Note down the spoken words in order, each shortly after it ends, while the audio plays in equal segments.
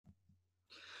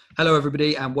Hello,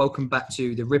 everybody, and welcome back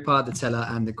to The Ripper, The Teller,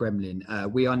 and The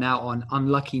Gremlin. We are now on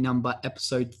unlucky number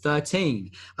episode 13.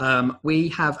 We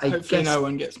have a hopefully guest. No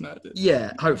one gets murdered.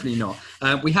 Yeah, hopefully not.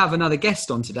 We have another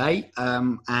guest on today,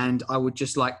 and I would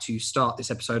just like to start this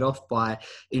episode off by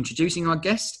introducing our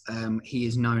guest. He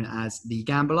is known as The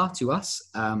Gambler to us,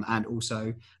 and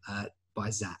also by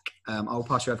Zach. I'll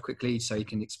pass you over quickly so he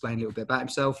can explain a little bit about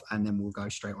himself, and then we'll go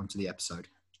straight on to the episode.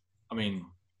 I mean,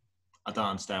 I don't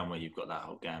understand where you've got that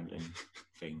whole gambling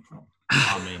thing from.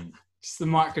 I mean, Just the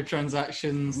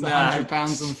microtransactions, the £100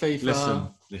 on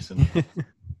FIFA. Listen.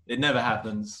 It never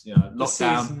happens. You know, The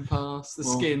lockdown. season pass, the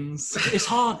skins. It's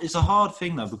hard. It's a hard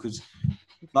thing though because,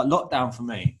 like, lockdown for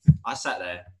me, I sat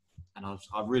there and I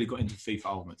really got into FIFA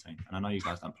Ultimate Team, and I know you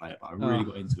guys don't play it, but I really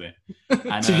got into it.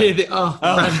 And, To hear the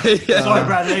Bradley. Sorry,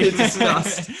 Bradley.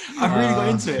 Disgust. I really got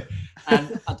into it,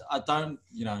 and I don't,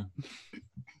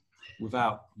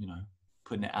 without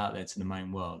putting it out there to the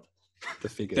main world. The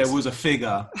figures. There was a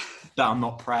figure that I'm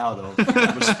not proud of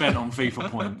that was spent on FIFA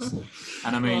points.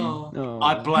 And I mean,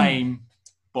 I blame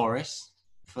Boris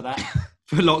for that.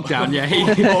 For lockdown, yeah.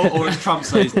 or as Trump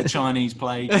says, the Chinese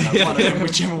plague. One of them,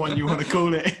 whichever one you want to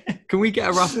call it. Can we get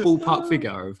a rough ballpark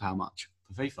figure of how much?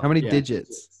 For FIFA? How many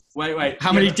digits? Wait.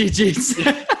 How many digits?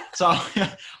 So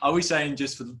are we saying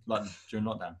just for during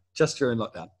lockdown? Just during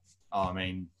lockdown. Oh, I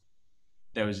mean,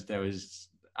 there was.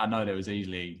 I know there was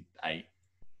easily 800.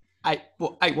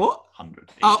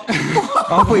 Oh,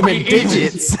 I thought you meant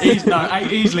digits.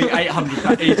 Easily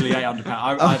 800. Easily 800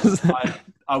 pounds.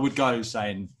 I would go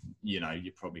saying, you're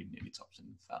probably nearly tops in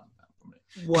 £1,000 probably.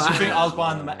 wow. I think I was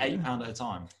buying them at £8 at a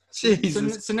time.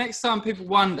 Jesus. So next time people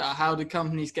wonder how do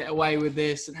companies get away with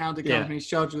this and how do companies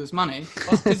charge all this money,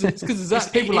 it's because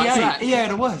of people like that.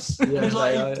 Yeah, it was. Yeah,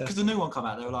 Because the new one come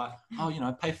out, they were like,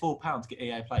 pay £4 to get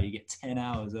EA Play, you get 10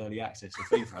 hours early access to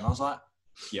FIFA. And I was like,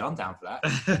 yeah, I'm down for that.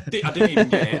 I didn't even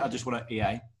get it. I just want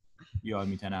EA. You owe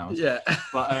me 10 hours. Yeah.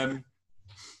 But,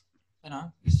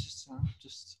 it's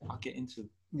just I get into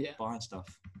buying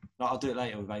stuff. I'll do it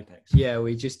later with Apex. Yeah,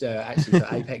 we just actually, so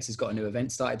Apex has got a new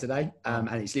event started today, and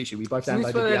it's literally, we both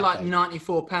downloaded the like update.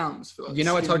 £94 for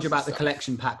I told you about the stuff.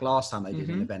 collection pack last time they did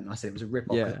an event, and I said it was a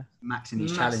rip-off of maxing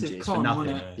these Massive challenges con, for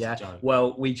nothing. wasn't it? Yeah. It's a joke.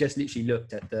 Well, we just literally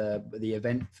looked at the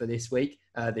event for this week,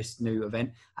 this new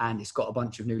event, and it's got a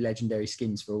bunch of new legendary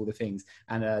skins for all the things.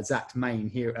 And Zach's main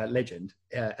hero, legend,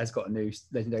 has got a new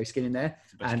legendary skin in there,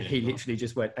 and he literally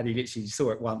just went, and he literally saw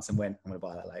it once and went, I'm going to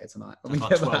buy that later tonight.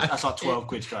 That's like 12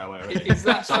 quid straight away. Right? Is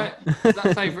that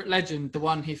favourite legend the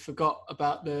one he forgot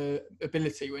about the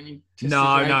ability when you?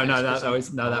 No.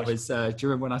 That was. Do you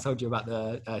remember when I told you about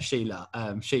the Sheila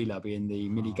being the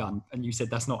minigun, and you said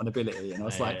that's not an ability, and I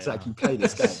was Zach, you play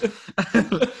this game.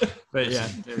 But yeah,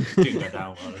 it didn't go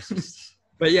down well.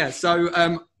 But yeah, so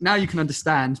now you can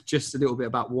understand just a little bit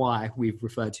about why we've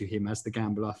referred to him as the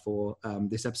Gambler for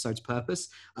this episode's purpose.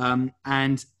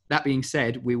 And that being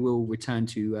said, we will return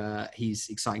to his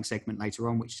exciting segment later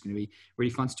on, which is going to be really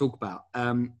fun to talk about.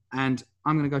 And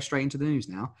I'm going to go straight into the news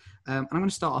now. And I'm going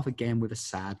to start off again with a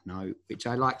sad note, which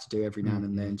I like to do every now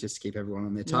and then just to keep everyone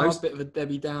on their toes. A bit of a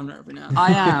Debbie Downer every now and then.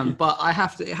 I am, but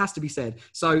it has to be said.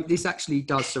 So this actually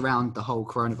does surround the whole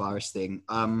coronavirus thing.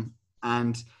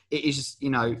 And it is just,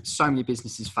 so many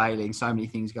businesses failing, so many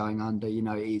things going under.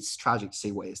 It's tragic to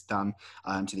see what it's done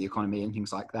to the economy and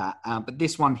things like that. But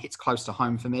this one hits close to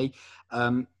home for me.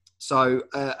 So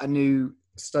a new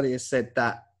study has said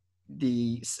that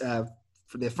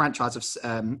for the franchise of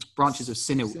branches of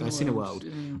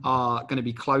Cineworld are going to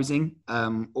be closing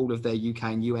all of their UK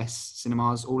and US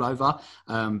cinemas all over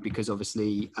because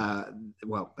obviously,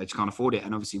 they just can't afford it.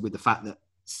 And obviously with the fact that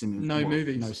no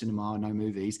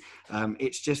movies,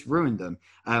 it's just ruined them.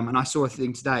 And I saw a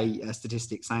thing today, a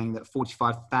statistic saying that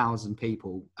 45,000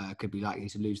 people could be likely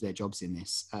to lose their jobs in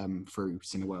this through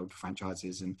Cineworld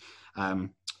franchises. And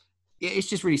it's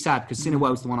just really sad because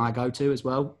Cineworld's the one I go to as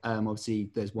well. Obviously,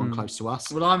 there's one close to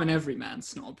us. Well, I'm an everyman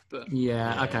snob, but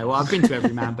yeah, okay. Well, I've been to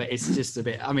Everyman, but it's just a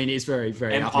bit. I mean, it's very,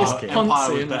 very.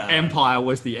 Empire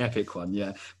was the epic one,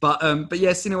 yeah. But yeah,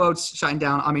 Cineworld's shutting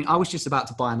down. I mean, I was just about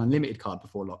to buy an unlimited card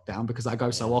before lockdown because I go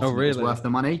so often. It was worth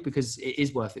the money because it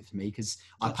is worth it for me because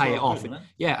I pay it off.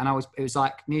 Yeah, and it was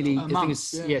like nearly. I think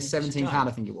it's £17.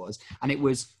 I think it was, and it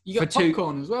was. You got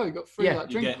popcorn as well. You got free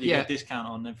drink. You get a discount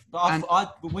on them.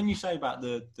 But when you say about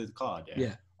the card,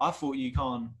 I thought you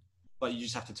can't, you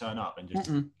just have to turn up and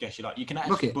just guess you you can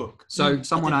actually book. So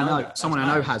someone I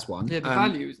know has one. Yeah, the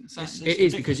value is insane. It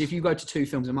is because if you go to 2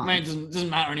 films a month, I mean, it doesn't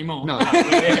matter anymore. No,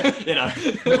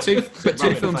 but two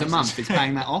films a month is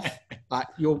paying that off. Like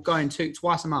you're going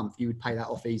twice a month, you would pay that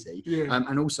off easy. Yeah.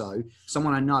 And also,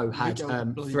 someone I know had go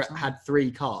on, bloody time. had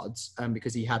 3 cards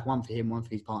because he had one for him, one for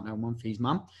his partner, and one for his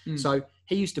mum. So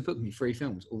he used to book me 3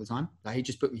 films all the time. Like he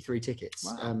just booked me 3 tickets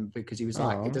because he was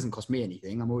like, it doesn't cost me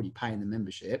anything. I'm already paying the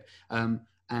membership.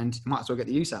 And might as well get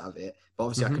the use out of it. But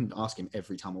obviously, I couldn't ask him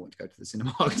every time I went to go to the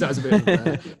cinema because that was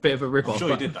a bit of a rip-off. I'm sure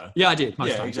you did, though. Yeah, I did. Most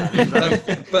Yeah, times.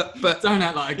 exactly. But Don't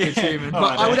act like a good human.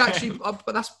 but I would actually. But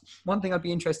that's one thing I'd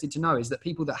be interested to know is that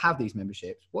people that have these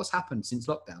memberships, what's happened since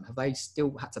lockdown? Have they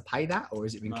still had to pay that, or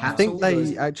has it been No. I cancelled? think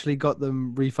they actually got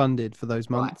them refunded for those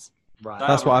months. Right.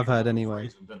 That's what I've heard anyway.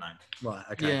 Reason, don't they? Right.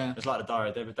 Okay. Yeah. It's like the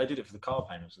direct. They did it for the car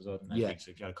payments as well, didn't they? Yeah.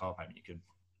 So if you had a car payment, you could.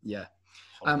 Yeah.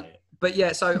 holiday it. But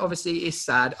yeah, so obviously it's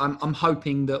sad. I'm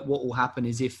hoping that what will happen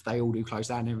is if they all do close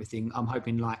down and everything, I'm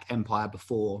hoping like Empire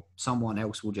before, someone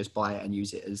else will just buy it and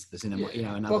use it as the cinema. Yeah. You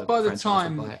know, another. But by the franchise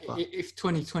time, will buy it, but- if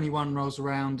 2021 rolls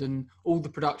around and all the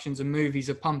productions and movies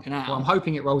are pumping out, well, I'm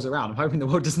hoping it rolls around. I'm hoping the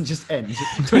world doesn't just end.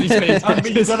 2020. I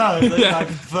mean, you don't know. Like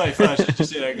 31st,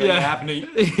 just happening.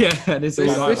 Yeah, and it's all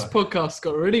this, like this podcast's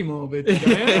got really morbid.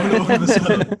 All of a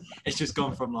sudden, it's just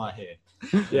gone from like here.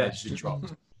 Yeah. It's just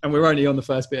dropped. and we're only on the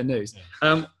first bit of news.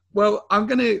 Well, I'm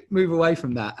going to move away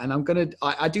from that, and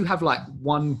I do have like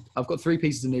I've got 3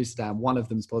 pieces of news today, and one of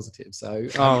them's positive. So,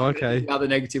 okay. Another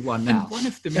negative one now. And one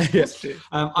of them is positive.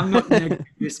 I'm not negative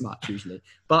this much usually,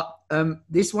 but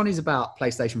this one is about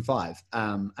PlayStation 5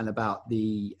 and about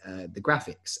the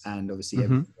graphics, and obviously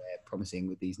everything they're promising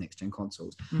with these next gen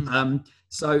consoles.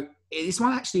 So this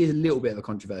one actually is a little bit of a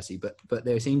controversy, but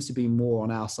there seems to be more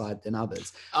on our side than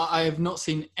others. I have not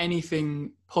seen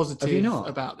anything positive Have you not?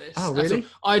 about this. Oh, really?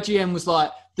 IGN was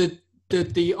like,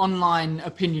 the online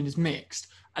opinion is mixed.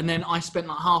 And then I spent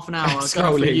like half an hour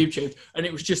going through YouTube, and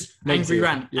it was just angry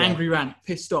rant,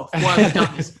 pissed off. Why have I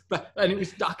done this? And it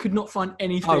was, I could not find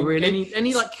anything. Oh, really?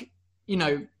 Any like,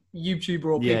 YouTuber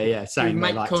or people who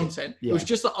make content. It was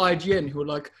just like IGN who were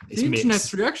like, the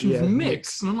internet's reaction is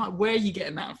mixed. And I'm like, where are you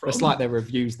getting that from? It's like their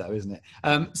reviews though, isn't it?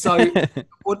 So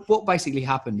what basically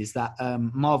happened is that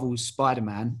Marvel's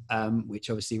Spider-Man, which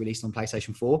obviously released on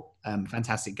PlayStation 4,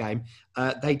 fantastic game,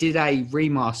 they did a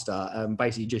remaster,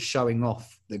 basically just showing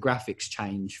off the graphics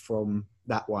change from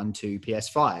that one to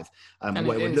PS5. And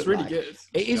what it would it's look really like. good.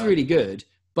 It is really good,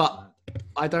 but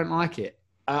I don't like it.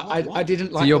 I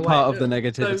didn't like. So you're the part way of the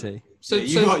negativity. So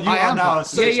I am. now.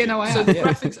 So the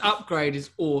graphics upgrade is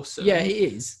awesome. Yeah, it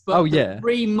is. But the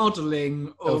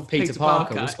remodeling of Peter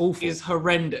Parker was awful. is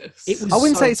horrendous. It was I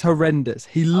wouldn't say it's horrendous.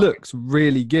 He looks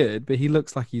really good, but he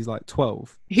looks like he's like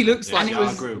 12. He looks like.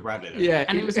 I agree with Bradley. Yeah,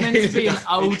 and it was meant to be an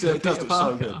older it does Peter look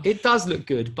so Parker. good. It does look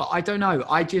good, but I don't know.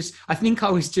 I think I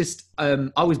was just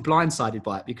I was blindsided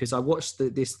by it because I watched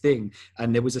this thing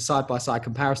and there was a side-by-side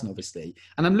comparison, obviously,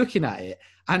 and I'm looking at it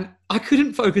and I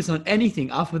couldn't focus on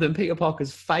anything other than Peter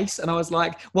Parker's face, and I was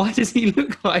like, why does he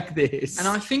look like this? And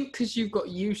I think because you've got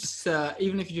used,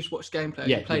 even if you just watch gameplay,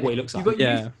 Yeah, you played what it, he looks you've like.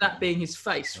 got used to that being his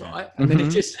face, right? And then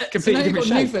it just So completely now you've different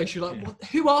got a new shape. face. You're like, what,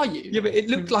 who are you? Yeah, but it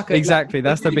looked like Exactly,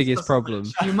 that's the biggest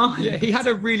problem. Your mind. Yeah, he had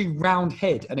a really round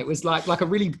head, and it was like a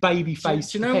really baby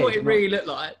face. Do you know what it really looked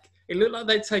like? It looked like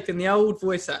they'd taken the old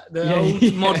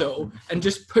old model and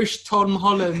just pushed Tom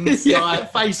Holland's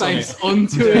face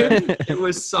onto it. It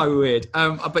was so weird.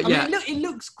 But yeah, I mean, it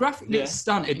looks graphically it's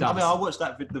stunning. It does. I mean, I watched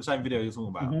the same video you're talking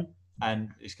about,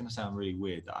 and it's going to sound really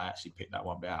weird that I actually picked that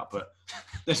one bit out. But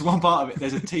there's one part of it.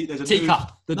 There's a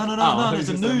teacup. No.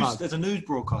 There's a news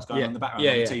broadcast going on in the background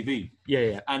on the TV.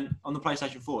 Yeah. And on the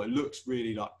PlayStation 4, it looks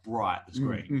really like bright. The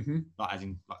screen, like as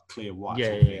in like clear white. Yeah,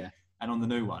 sort of thing. yeah. And on the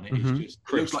new one, it is just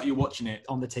it looks like you're watching it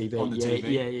on the TV.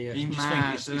 Yeah. Yeah. You just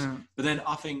think it's, but then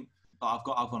I think I've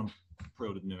gone and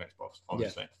pre-ordered the new Xbox,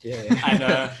 obviously. Yeah.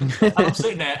 And I'm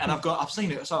sitting there, and I've seen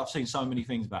it. So I've seen so many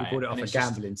things about you bought it and off a it's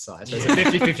gambling site. So there's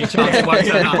a 50-50 chance it won't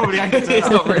turn up. Probably ain't gonna turn It's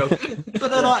up. not real. But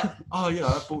they're like,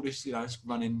 I bought this. It's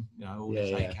running. All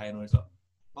this 8K and all this stuff.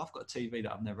 I've got a TV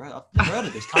that I've never heard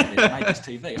of this company that made this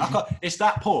TV. It's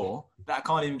that poor that I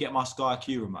can't even get my Sky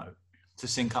Q remote to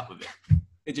sync up with it.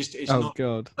 It's not.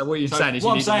 God. So what you're saying is,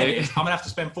 I'm gonna have to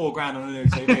spend $4,000 on a new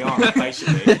TV, aren't I,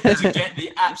 basically, to get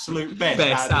the absolute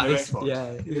best out of the new Xbox.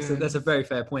 Yeah. That's a very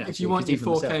fair point. If you want your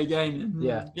 4K gaming,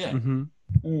 yeah.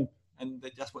 And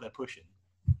that's what they're pushing.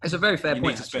 It's a very fair point. You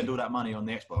need to spend all that money on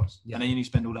the Xbox, and then you need to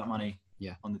spend all that money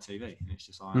on the TV, and it's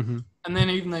just like. And then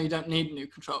even though you don't need a new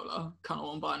controller, kind of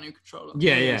want to buy a new controller.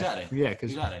 Yeah, exactly. Yeah,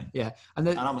 exactly. Yeah, and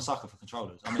I'm a sucker for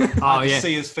controllers. I mean, the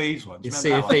Sea of Thieves one. The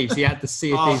Sea of Thieves. He had the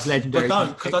Sea of Thieves legendary. But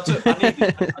don't,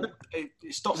 because it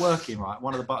stopped working. Right,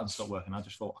 one of the buttons stopped working. I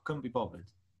just thought I couldn't be bothered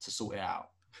to sort it out.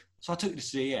 So I took it to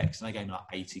CEX and they gave me like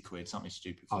 80 quid, something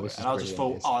stupid for it. And I just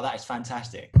thought, that is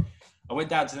fantastic. I went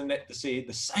down to the net to see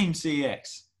the same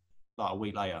CEX like a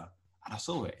week later, and I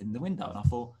saw it in the window, and I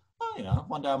thought, oh, you know, I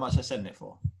wonder how much they're selling it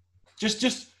for.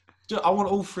 Just, I want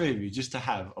all three of you just to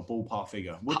have a ballpark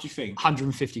figure. What do you think?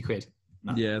 150 quid.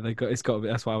 No. Yeah, it's got to be.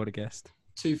 That's what I would have guessed.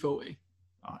 240.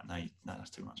 All right, no, that's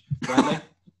too much. Bradley?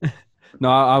 No,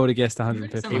 I would have guessed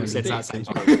 150. He said that same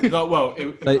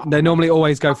They normally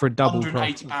always go for a double.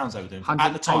 £180 they were doing.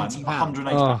 At the time,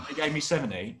 £180. Oh. They gave me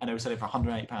 70, and they were selling for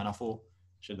 £180. I thought,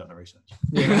 should have done the research.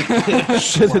 Yeah.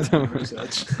 Should have done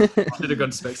research. Should have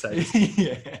gone to Specsavers.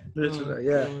 Yeah. Literally,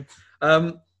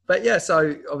 yeah. But yeah,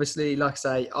 so obviously, like I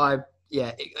say,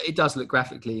 it does look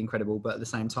graphically incredible, but at the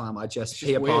same time,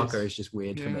 Peter Parker is just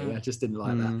weird for me. I just didn't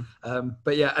like that.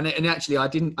 But yeah, and actually,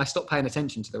 I stopped paying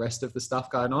attention to the rest of the stuff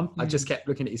going on. I just kept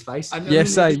looking at his face. Yeah,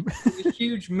 same. It was a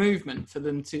huge movement for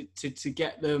them to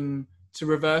get them to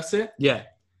reverse it. Yeah.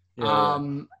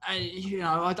 And, you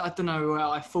know, I don't know where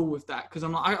I fall with that, because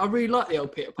I really like the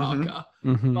old Peter Parker,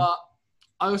 but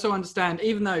I also understand,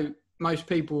 even though most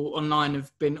people online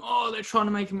have been, they're trying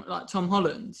to make him like Tom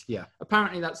Holland. Yeah.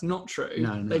 Apparently that's not true.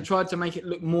 No. They tried to make it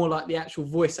look more like the actual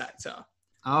voice actor.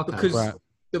 Okay. Because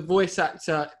the voice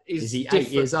actor is he different.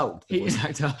 8 years old? The voice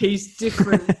actor? He's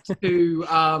different to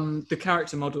the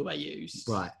character model they used.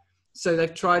 Right. So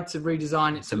they've tried to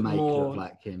redesign it to make more it look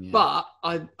like him. Yeah. But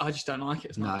I just don't like it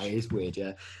as much. No, it is weird.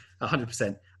 Yeah.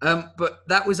 100%. But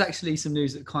that was actually some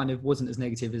news that kind of wasn't as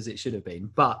negative as it should have been.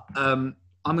 But I'm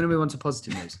going to move on to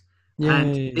positive news. Yeah,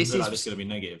 this is going to be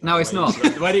negative. No, it's not.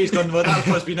 The way he's gone, that was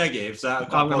supposed to be negative. So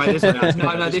I'm going to make this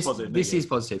one. No, this is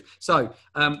positive. So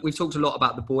we've talked a lot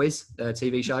about The Boys,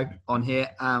 TV show, on here.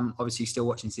 Obviously, still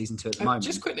watching season 2 at the moment.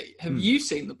 Just quickly, have you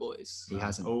seen The Boys? He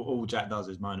hasn't. All Jack does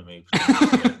is moan at me.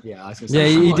 Yeah, I was gonna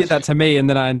say, he did that to me, and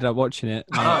then I ended up watching it.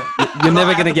 You're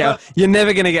never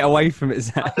going to get away from it,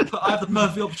 Zach. I have the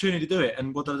perfect opportunity to do it,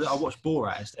 and what did I do? I watched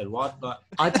Borat instead. Why?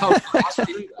 I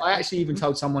actually even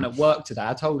told someone at work today.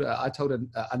 I told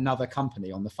another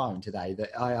company on the phone today that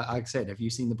I said, "Have you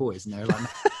seen The Boys?" And they were like,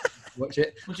 "Watch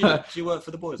it." Do you work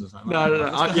for The Boys or something? No.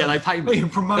 Yeah, they pay me.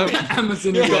 Promoting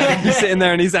Amazon. He's sitting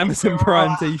there in his Amazon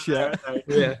Prime t-shirt.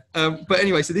 Yeah. But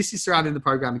anyway, so this is surrounding the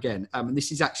program again, and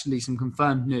this is actually some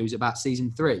confirmed news about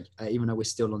season 3, even though we're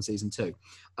still on season 2.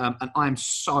 And I'm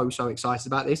so excited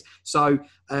about this. So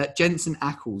Jensen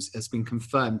Ackles has been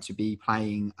confirmed to be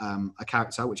playing a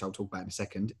character, which I'll talk about in a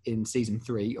second, in season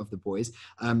 3 of The Boys.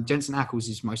 Jensen Ackles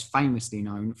is most famously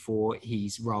known for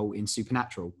his role in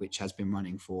Supernatural, which has been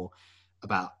running for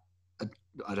about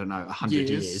 100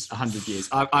 years. 100 years.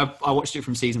 I watched it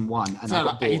from season 1, and I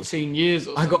got bored. 18 years.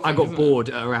 I got bored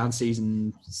around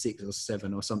season 6 or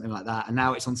 7 or something like that, and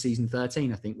now it's on season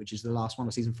 13, I think, which is the last one,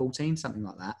 or season 14, something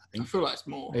like that. I feel like it's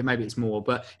more. Maybe it's more,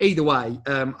 but either way,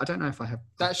 I don't know if I have.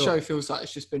 That show feels like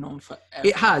it's just been on forever.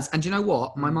 It has, and do you know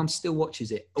what? My mum still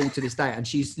watches it all to this day, and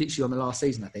she's literally on the last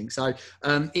season, I think. So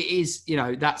it is,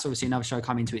 that's obviously another show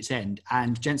coming to its end,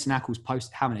 and Jensen Ackles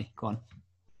posted how many? Go on.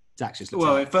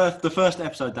 The first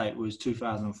episode date was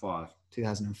 2005.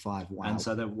 2005. Wow. And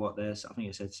so there's I think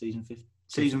it said season 15.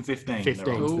 Season 15.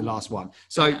 15 was the last one.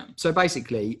 So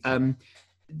basically,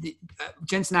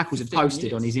 Jensen Ackles had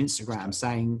posted on his Instagram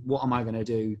saying, "What am I going to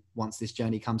do once this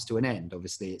journey comes to an end?"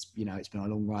 Obviously, it's been a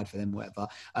long ride for them, whatever.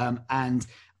 And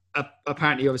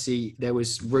apparently, obviously, there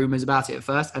was rumours about it at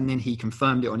first, and then he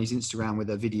confirmed it on his Instagram with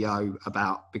a video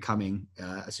about becoming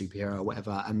a superhero or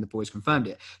whatever, and The Boys confirmed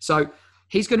it. So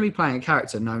he's going to be playing a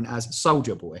character known as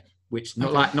Soldier Boy, which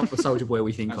not the Soldier Boy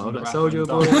we think of, like Soldier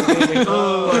Boy.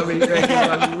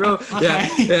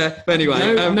 Yeah. But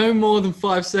anyway, no more than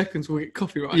 5 seconds will get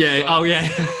copyright. Yeah. Oh yeah.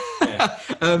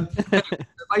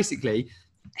 Basically,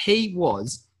 he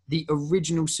was the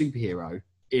original superhero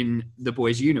in The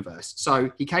Boys universe.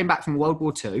 So he came back from World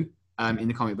War II. In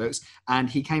the comic books, and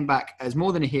he came back as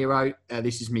more than a hero.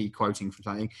 This is me quoting from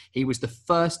something. He was the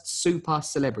first super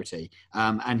celebrity,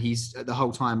 and he's the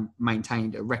whole time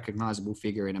maintained a recognizable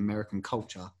figure in American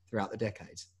culture throughout the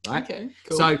decades. Right? Okay,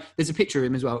 cool. So there's a picture of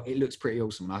him as well. It looks pretty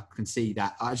awesome. I can see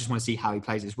that. I just want to see how he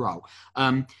plays his role.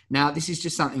 Now, this is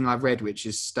just something I've read, which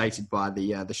is stated by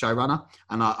the showrunner,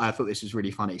 and I thought this was really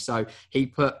funny. So he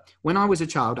put, "When I was a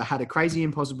child, I had a crazy,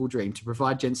 impossible dream to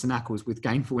provide Jensen Ackles with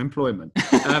gainful employment."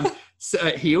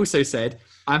 So he also said,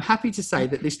 "I'm happy to say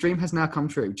that this dream has now come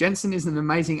true. Jensen is an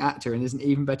amazing actor and is an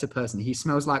even better person. He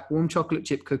smells like warm chocolate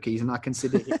chip cookies, and I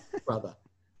consider him his brother."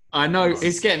 I know,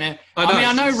 it's getting it.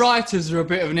 I know writers are a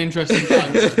bit of an interesting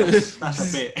thing. That's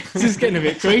a bit. This is getting a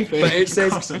bit creepy. But it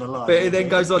says, but it then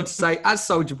goes on to say, "As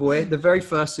Soldier Boy, the very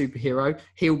first superhero,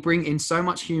 he'll bring in so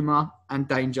much humour and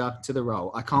danger to the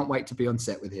role. I can't wait to be on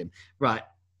set with him." Right.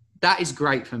 that is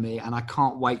great for me, and I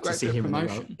can't wait to see him in the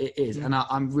role. It is, and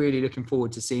I'm really looking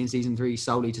forward to seeing season 3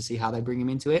 solely to see how they bring him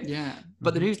into it. Yeah,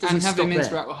 but the news doesn't and have stop him there.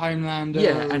 interact with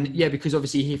Homelander. Yeah, because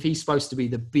obviously if he's supposed to be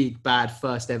the big bad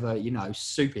first ever,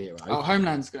 superhero,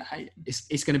 Homelander's gonna hate him.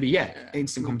 It's going to be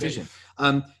instant competition.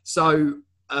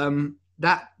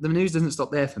 That the news doesn't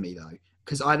stop there for me though,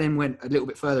 because I then went a little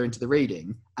bit further into the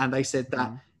reading, and they said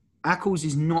that Ackles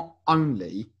is not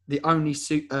only the only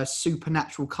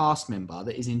supernatural cast member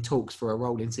that is in talks for a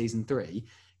role in season 3.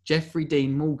 Jeffrey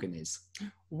Dean Morgan is.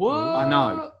 What? I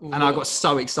know, and I got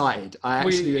so excited.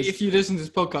 If you listen to this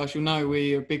podcast, you'll know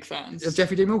we are big fans of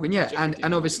Jeffrey Dean Morgan. Yeah,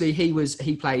 and obviously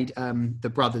he played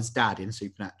the brother's dad in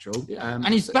Supernatural. And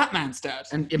he's Batman's dad.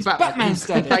 And he's Batman's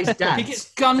dad. He plays dad. He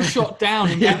gets gunshot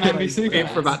down in Batman v Superman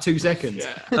for about 2 seconds.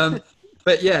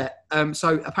 Yeah.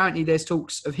 So apparently there's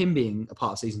talks of him being a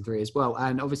part of season 3 as well.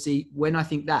 And obviously when I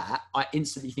think that, I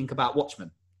instantly think about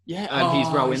Watchmen. Yeah, his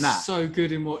role in that. So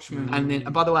good in Watchmen. And then,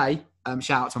 by the way,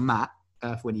 shout out to Matt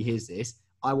for when he hears this.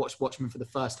 I watched Watchmen for the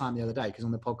first time the other day because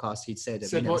on the podcast he'd said,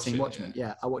 "Have you never seen Watchmen?"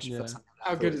 Yeah, I watched it first time.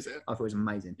 How good is it? I thought it was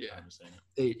amazing. Yeah, I haven't seen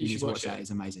it. You should watch that. It's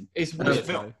amazing. It's a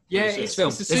film. Yeah, it's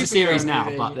film. There's a series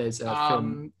now, but there's a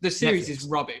film. The series is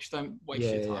rubbish. Don't waste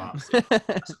your time.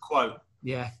 That's a quote.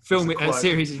 Yeah,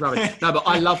 series is rubbish. No, but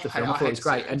I love the film. I thought it was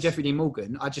great. And Jeffrey Dean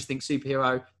Morgan, I just think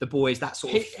superhero, the boys, that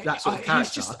sort of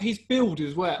character. He's billed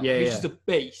as well. Yeah, he's just a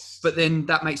beast. But then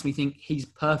that makes me think he's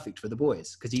perfect for the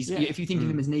boys because if you think of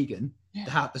him as Negan,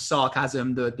 the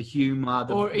sarcasm, the humour,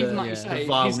 or even like you say,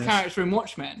 his character in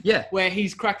Watchmen, where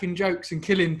he's cracking jokes and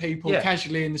killing people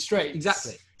casually in the street,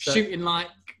 exactly, shooting like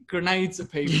grenades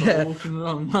at people walking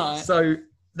along. Right. So.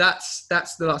 That's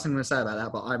the last thing I'm going to say about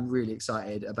that, but I'm really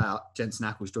excited about Jensen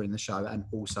Ackles joining the show and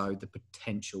also the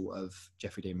potential of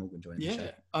Jeffrey Dean Morgan joining the show.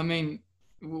 Yeah, I mean,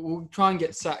 we'll try and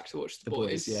get Zach to watch the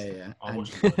boys. Yeah. I'll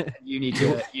watch it. You need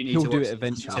to He'll watch do it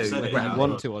eventually, whether you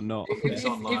want to or not.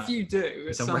 If you do,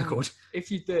 it's on record. If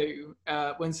you do,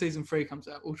 when season 3 comes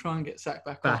out, we'll try and get Zach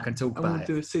back on and talk about it. We'll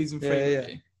do a season 3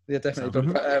 review. Yeah, definitely.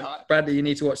 But Bradley, you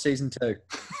need to watch season 2.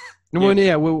 Well,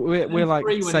 we're like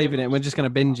saving it. We're just going to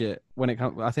binge it when it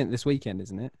comes. I think this weekend,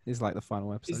 isn't it? It's like the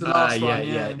final episode. It's the last one.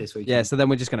 Yeah, this weekend. Yeah, so then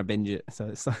we're just going to binge it. So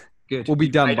it's like, good. We'll be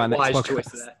done by next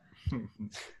podcast.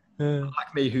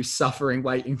 Like me, who's suffering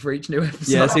waiting for each new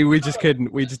episode. Yeah, see, we just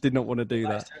couldn't. We just did not want to do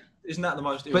that. Isn't that the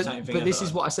most irritating thing? But this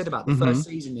is what I said about the first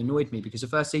season annoyed me because the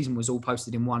first season was all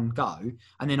posted in one go,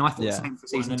 and then I thought the same for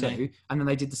season 2, and then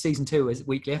they did the season 2 as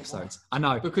weekly episodes. I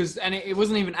know because it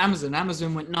wasn't even Amazon.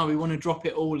 Amazon went, no, we want to drop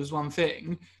it all as one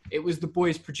thing. It was the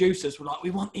boys' producers were like,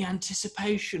 we want the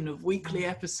anticipation of weekly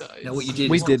episodes. No, what you did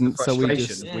we didn't, so we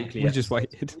just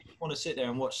waited. You want to sit there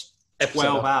and watch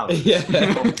 12 hours.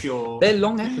 They're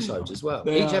long episodes as well.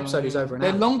 Each episode is over an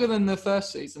hour. They're longer than the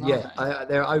first season, aren't they?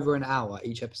 They're over an hour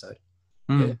each episode.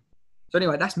 Yeah. So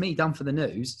anyway, that's me done for the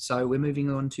news. So we're moving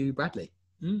on to Bradley.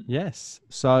 Yes.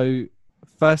 So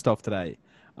first off today,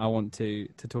 I want to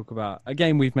talk about a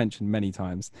game we've mentioned many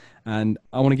times. And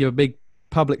I want to give a big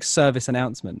public service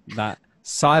announcement that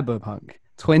Cyberpunk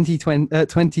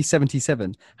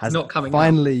 2077 has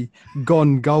finally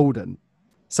gone golden.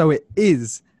 So it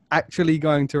is actually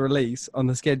going to release on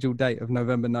the scheduled date of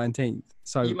November 19th.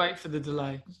 So you wait for the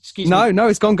delay. No,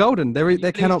 it's gone golden.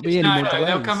 There cannot be any more delays.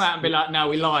 They'll come out and be like, "No,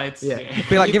 we lied." Yeah,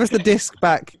 be like, "Give us the disc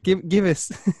back. Give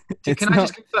us." Can I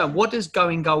just confirm what does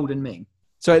going golden mean?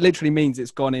 So it literally means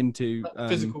it's gone into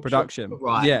production.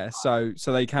 Right. Yeah. So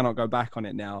they cannot go back on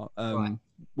it now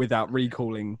without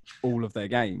recalling all of their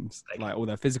games, like all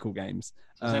their physical games.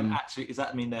 Does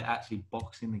that mean they're actually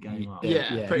boxing the game up?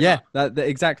 Yeah.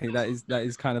 Exactly. That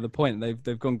is kind of the point.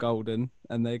 They've gone golden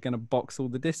and they're going to box all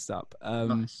the discs up.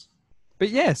 Nice. But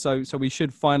yeah, so we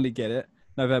should finally get it.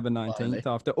 November 19th,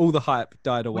 after all the hype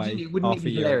died away. Wouldn't it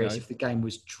be hilarious if the game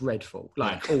was dreadful?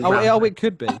 Like, it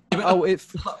could be.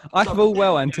 I full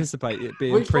well anticipate it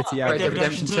being pretty average.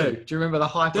 Redemption 2. Do you remember the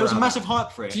hype? There was a massive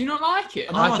hype for it. Do you not like it?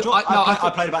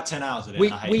 I played about 10 hours of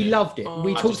it. We loved it.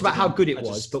 We talked about how good it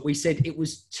was, but we said it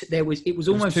was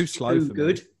almost too slow too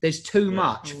good. There's too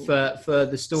much for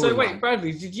the story. So wait,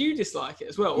 Bradley, did you dislike it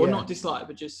as well, or not dislike,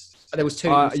 but just? There was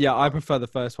two. I prefer the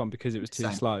first one because it was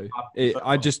too slow.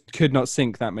 I just could not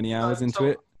sink that many hours into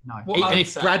it. No, and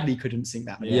if Bradley couldn't sink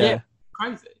that many,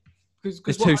 crazy.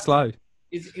 It's too slow.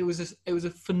 It was a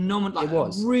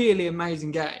phenomenal, really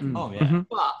amazing game. Oh yeah.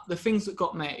 But the things that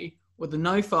got me were the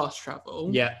no fast travel.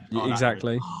 Yeah,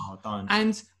 exactly.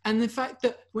 And the fact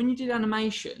that when you did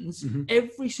animations,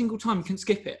 every single time you can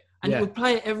skip it, and it would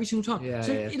play it every single time.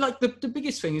 Like the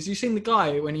biggest thing is you've seen the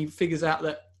guy when he figures out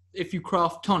that if you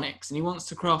craft tonics and he wants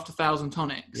to craft 1,000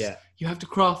 tonics, Yeah. you have to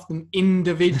craft them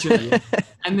individually.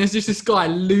 And there's just this guy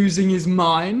losing his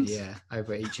mind. Yeah,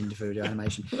 over each individual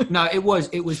animation. No, there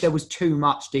was too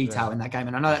much detail in that game.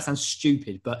 And I know that sounds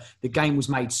stupid, but the game was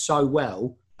made so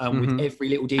well with every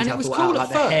little detail And it was thought cool out, like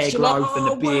at the hair first. growth You're like,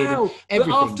 and the beard wow. and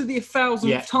everything. But after the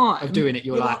 1,000th time of doing it,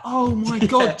 you're like, oh my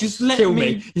God, just let kill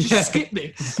me. me. Just skip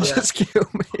this. Just kill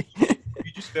me.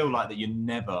 You just feel like that you're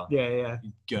never yeah.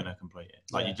 gonna complete it.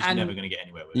 Like you're just And- never gonna get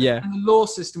anywhere with it. Yeah. And the law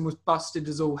system was busted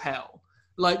as all hell.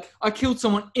 Like, I killed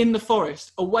someone in the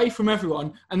forest, away from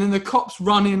everyone, and then the cops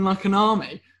run in like an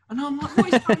army. And I'm like,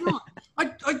 what is going on?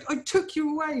 I took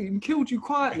you away and killed you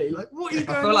quietly. Like, what is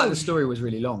going I on? feel like the story was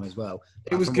really long as well.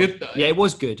 It was good, though. Yeah, it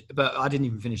was good, but I didn't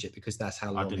even finish it because that's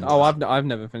how long it didn't. was. I've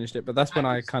never finished it, but that's when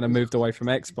I kind of moved away from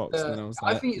Xbox. And then I was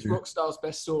I like, think it's Rockstar's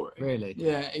best story. Really?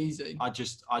 Yeah, easy. I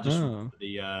just Oh. remember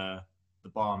the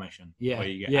bar mission. Yeah, where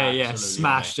you get yeah, absolutely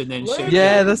smashed and then Well, shoot.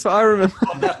 yeah, that's what I remember.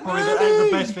 That's probably the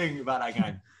best thing about that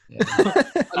game. Yeah,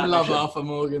 I love mission. Arthur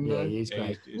Morgan, yeah, though. he is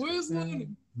great. Where's that?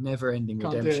 Never-ending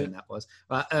Can't do redemption it. that was.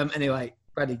 But anyway,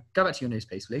 Bradley, go back to your news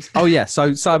piece, please. Oh yeah,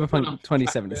 so Cyberpunk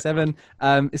 2077,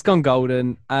 it's gone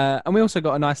golden, and we also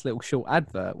got a nice little short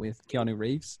advert with Keanu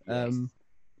Reeves.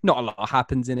 Not a lot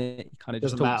happens in it. He kind of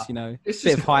just Doesn't talks, matter. It's bit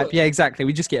just of hype. Yeah, exactly.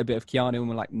 We just get a bit of Keanu, and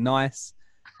we're like, nice.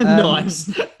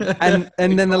 Nice. And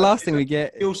then the last thing we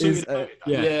get He also is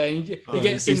Yeah, he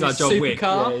gets in He's like his John Wick.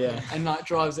 supercar Yeah. and like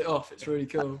drives it off. It's really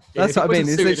cool. that's if it what I mean. wasn't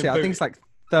It's suited literally, and I think it's like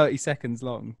 30 seconds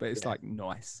long, but it's like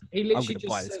nice. He I'm literally gonna just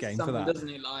buy this says game for something, that. doesn't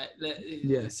he? Like,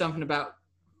 Yeah. something about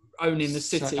owning the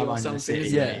city Owning or the something, city,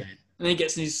 isn't yeah. it? And then he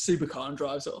gets in his supercar and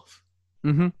drives off.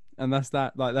 And that's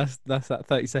that. Like that's that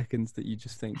 30 seconds that you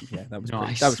just think, yeah, that was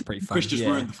Nice. that was pretty fun. Chris just yeah.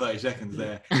 ruined the 30 seconds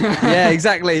there. Yeah,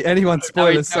 exactly. Anyone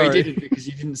spoilers? No, he Sorry. didn't because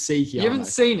you didn't see Keanu. You haven't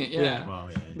seen it, yeah. Yeah. Well,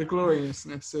 yeah. The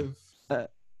gloriousness of.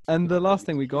 And the last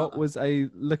thing we got was a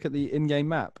look at the in-game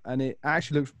map, and it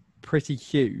actually looks pretty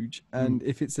huge. And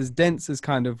if it's as dense as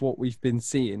kind of what we've been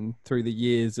seeing through the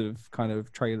years of kind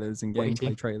of trailers and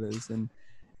gameplay trailers, and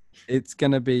it's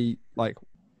gonna be like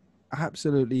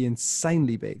absolutely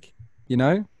insanely big, you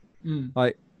know,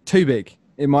 like too big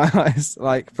in my eyes.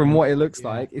 Like from what it looks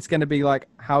like, it's gonna be like,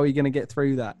 how are you gonna get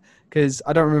through that? Because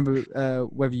I don't remember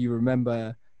whether you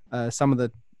remember some of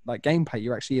the like gameplay.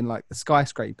 You're actually in like the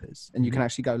skyscrapers, and you can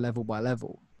actually go level by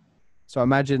level. So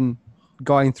imagine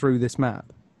going through this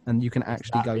map, and you can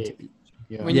actually go to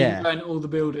When you can go in all the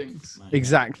buildings.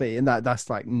 exactly, and that's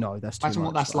like no, that's too Imagine much.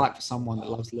 what that's like for someone that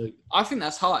loves loot. I think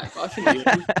that's high. But I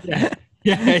think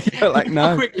Yeah. Like no.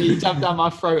 How quickly you jumped down my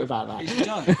throat about that. It's a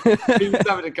joke. He was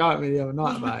having a go at me the other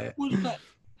night about it. What is that?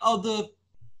 Oh,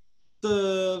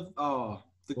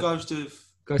 the Ghost of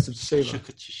Ghost of Tsushima.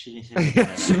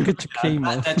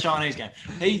 Chikima. that Chinese game.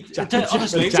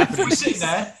 Honestly,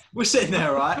 we're sitting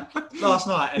there, right, last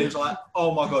night, and he was like,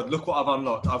 "Oh my god, look what I've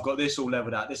unlocked! I've got this all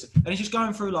leveled out." This, and he's just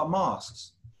going through like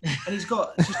masks, and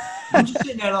I'm just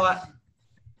sitting there like,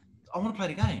 I want to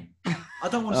play the game. I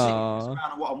don't want to sit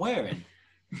around what I'm wearing.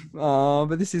 Oh,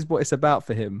 but this is what it's about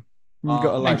for him. You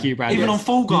got to like. Thank you, Brad. Even on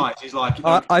Fall Guys, he's like,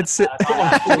 I'd sit. is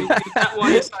that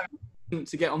why it's so important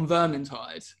to get on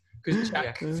Vermintide? Because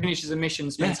Jack finishes a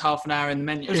mission, spends half an hour in the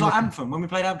menu. it was like Anthem when we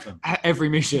played Anthem. Every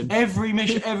mission. Every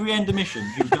end of mission,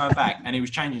 he was going back and he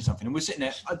was changing something, and we're sitting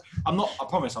there. I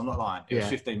promise, I'm not lying. It was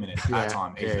 15 minutes at a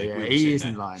time. Easily. We were He sitting isn't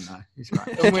there. lying though. He's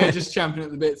right. And we're just champing at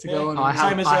the bit to go on. I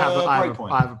have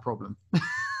Breakpoint. a problem.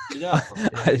 Yeah.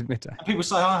 I admit it. And people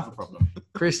say I have a problem.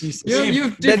 Chris used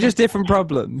to They're just different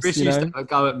problems. Chris you used know? to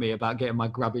go at me about getting my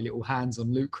grubby little hands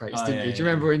on loot crates, Oh, didn't yeah, you? yeah. Do you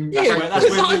remember when? Yeah, That's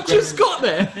where I Luke just goes- got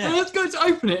there. Yeah. And let's go to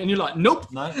open it, and you're like, nope.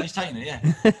 No, he's taking it. Yeah,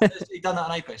 he done that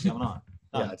on Apex the other night.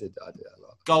 Yeah, I did that a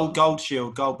lot. Gold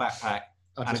shield, gold backpack.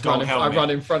 I And just a gold I helmet. run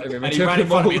in front of him And he took ran in them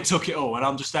front of all. me and took it all, and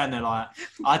I'm just standing there like,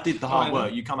 I did the hard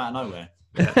work. You come out of nowhere.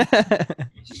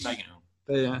 He's just taking it all.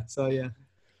 But yeah.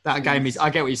 That game is.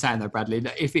 I get what you're saying though, Bradley.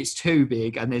 That if it's too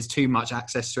big and there's too much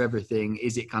access to everything,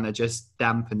 is it kind of just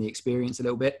dampen the experience a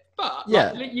little bit? But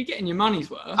Yeah. like, you're getting your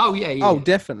money's worth. Oh yeah. Oh,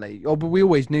 definitely. Oh, but we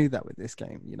always knew that with this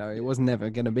game. You know, it was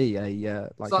never going to be a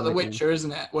it's like a The little- Witcher,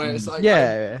 isn't it? Where it's like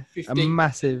yeah, a 15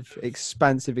 massive,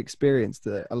 expansive experience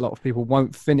that a lot of people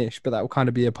won't finish, but that will kind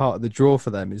of be a part of the draw for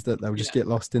them. Is that they'll just get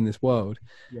lost in this world.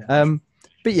 Yeah.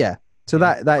 But yeah, so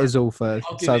that is all for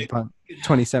I'll give it Cyberpunk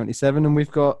 2077, and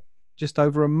we've got just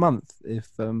over a month if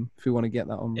we want to get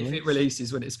that on. If release. it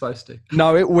releases when it's supposed to.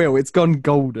 No, it will. It's gone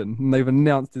golden, and they've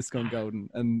announced it's gone golden.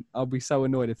 And I'll be so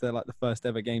annoyed if they're like the first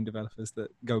ever game developers that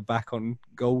go back on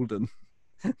golden.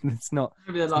 It's not.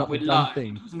 Maybe they're it's like, not we the done lied.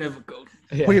 thing. It was never gold.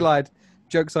 Yeah. We lied.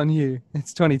 Joke's on you.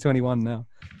 It's 2021 now.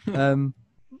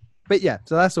 But yeah,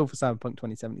 so that's all for Cyberpunk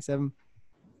 2077.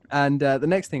 And the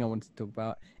next thing I wanted to talk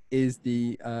about is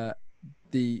the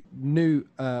new,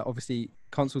 obviously,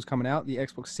 consoles coming out, the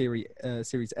Xbox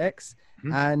Series X,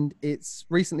 and it's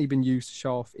recently been used to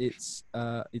show off its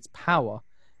power.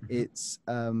 It's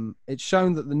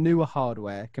shown that the newer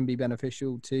hardware can be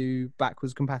beneficial to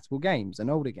backwards compatible games and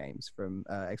older games from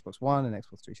Xbox One and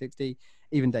Xbox 360,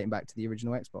 even dating back to the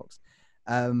original Xbox.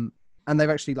 And they've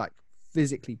actually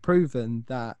physically proven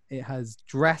that it has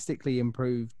drastically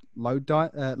improved load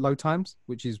times,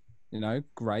 which is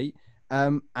great,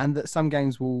 and that some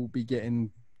games will be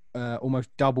getting almost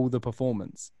double the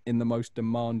performance in the most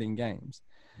demanding games.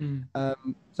 So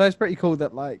it's pretty cool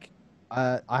that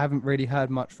I haven't really heard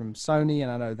much from Sony, and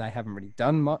I know they haven't really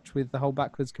done much with the whole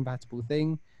backwards compatible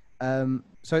thing.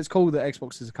 So it's cool that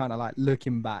Xbox is kind of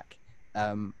looking back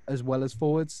as well as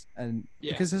forwards, and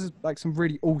because there's some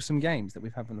really awesome games that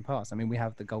we've had from the past. I mean, we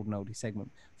have the Golden Oldie segment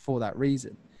for that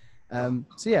reason.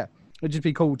 So yeah, it'd just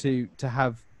be cool to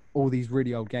have all these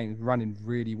really old games running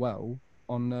really well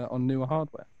on newer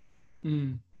hardware.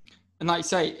 And like you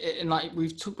say, and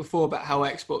we've talked before about how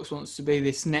Xbox wants to be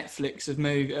this Netflix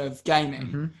of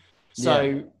gaming.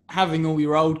 So having all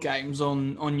your old games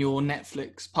on your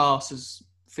Netflix passes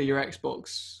for your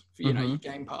Xbox, for your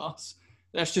Game Pass,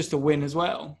 that's just a win as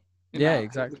well.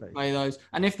 Exactly. Play those,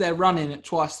 and if they're running at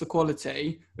twice the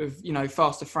quality with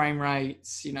faster frame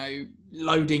rates,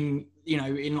 loading,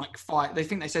 in five. They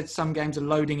think they said some games are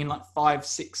loading in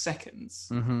 5-6 seconds.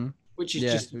 Which is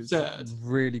just absurd.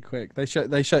 Really quick. They're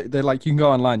you can go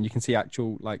online, you can see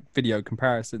actual video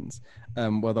comparisons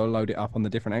where they'll load it up on the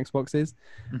different Xboxes,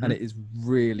 and it is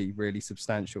really, really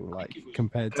substantial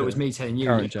compared to. It was me telling you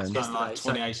current gen. 28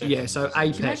 seconds. Yeah, so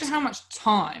Apex. Imagine how much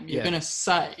time you're going to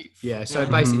save. Yeah, so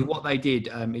basically what they did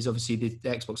is obviously the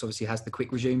Xbox obviously has the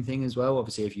quick resume thing as well.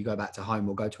 Obviously, if you go back to home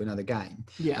or go to another game,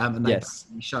 and they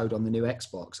showed on the new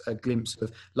Xbox a glimpse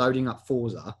of loading up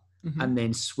Forza. And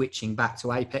then switching back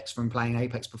to Apex from playing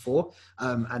Apex before.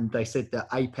 And they said that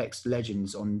Apex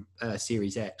Legends on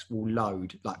Series X will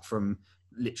load from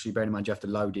literally, bearing in mind you have to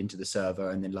load into the server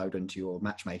and then load into your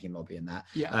matchmaking lobby and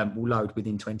that. Will load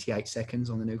within 28 seconds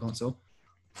on the new console.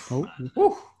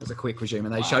 As a quick resume.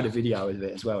 And they showed a video of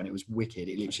it as well, and it was wicked.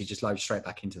 It literally just loads straight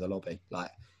back into the lobby.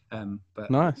 But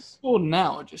nice. Spawn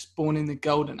now are just born in the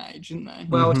golden age, isn't they?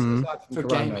 Well, for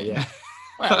gaming.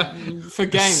 Well, for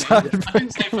gaming. I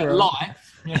didn't say for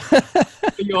life.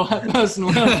 For your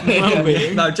personal health and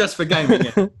well-being. No, just for gaming.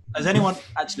 Yeah. Has anyone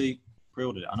actually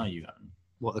pre-ordered it? I know you haven't.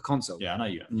 What, the console? Yeah, I know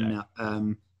you haven't.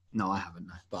 No, I haven't.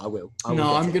 No, but I will.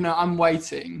 I'm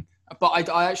waiting. But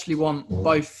I actually want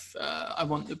both. I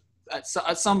want at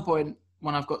some point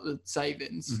when I've got the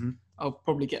savings, I'll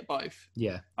probably get both.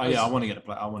 Yeah. Oh yeah, I want to get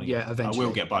eventually. I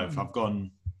will get both. I've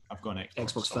gone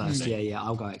Xbox first. Yeah,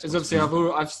 I'll go Xbox. Because obviously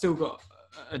I've still got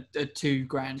a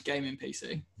 $2,000 gaming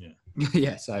PC.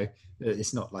 Yeah, so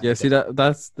it's not see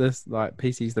that's this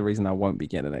PC's the reason I won't be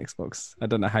getting an Xbox. I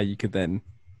don't know how you could then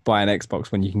buy an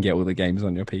Xbox when you can get all the games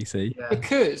on your PC.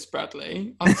 Because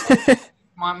Bradley,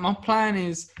 my plan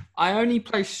is I only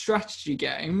play strategy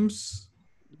games.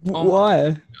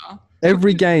 Why?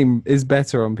 Every game is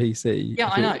better on PC. Yeah,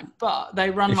 I know, but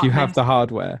they run if you have the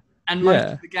hardware. And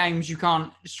most of the games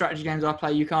strategy games I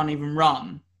play, you can't even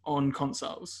run on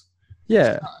consoles.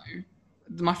 Yeah. So,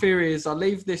 my theory is I'll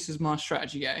leave this as my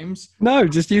strategy games. No,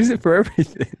 just use it for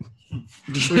everything.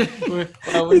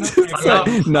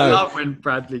 I love when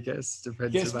Bradley gets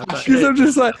defensive about that. Because I'm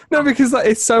just because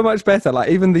it's so much better.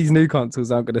 Even these new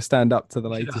consoles aren't going to stand up to the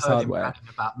latest hardware.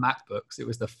 About MacBooks, it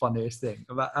was the funniest thing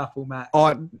about Apple Macs.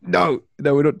 Oh no,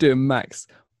 we're not doing Macs.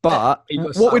 But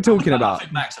what we're talking about... I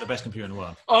think Macs are the best computer in the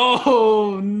world.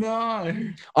 Oh, no.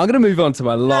 I'm going to move on to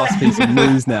my last piece of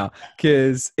news now,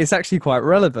 because it's actually quite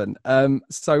relevant.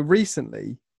 So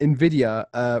recently,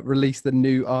 NVIDIA released the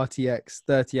new RTX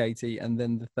 3080 and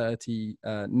then the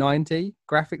 3090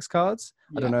 graphics cards.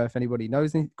 I don't know if anybody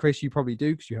knows anything. Chris, you probably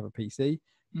do because you have a PC.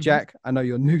 Jack, I know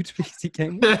you're new to PC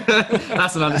gaming.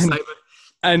 That's an understatement.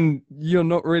 And you're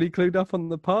not really clued up on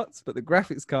the parts, but the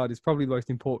graphics card is probably the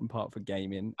most important part for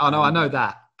gaming. Oh, no, I know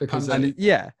that. Because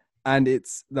and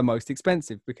it's the most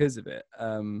expensive because of it.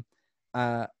 And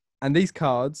these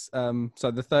cards, so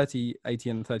the 3080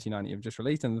 and the 3090 have just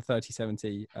released, and the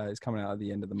 3070 is coming out at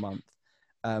the end of the month.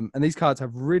 And these cards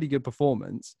have really good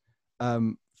performance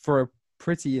for a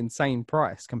pretty insane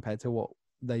price compared to what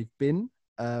they've been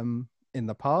in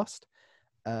the past.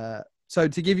 So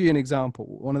to give you an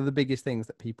example, one of the biggest things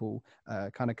that people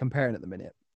kind of comparing at the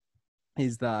minute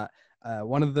is that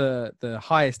one of the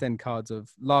highest end cards of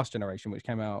last generation, which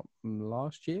came out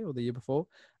last year or the year before,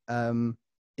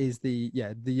 is the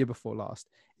year before last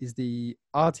is the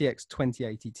RTX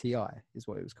 2080 Ti is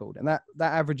what it was called, and that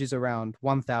averages around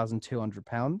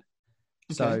 £1,200.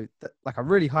 So like a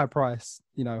really high price,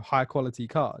 high quality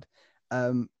card.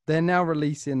 They're now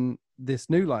releasing this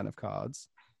new line of cards,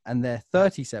 and their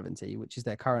 3070, which is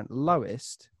their current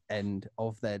lowest end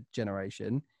of their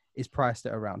generation, is priced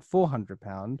at around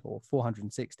 £400 or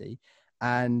 460,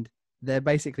 and they're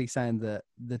basically saying that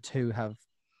the two have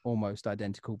almost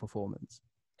identical performance.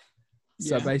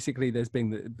 So basically, there's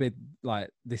been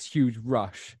this huge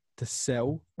rush to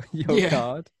sell your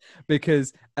card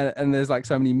because, and there's like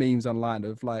so many memes online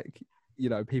of like,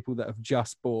 people that have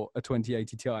just bought a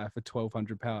 2080 Ti for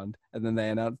 £1,200, and then they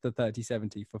announce the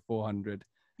 3070 for 400,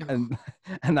 and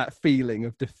that feeling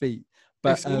of defeat.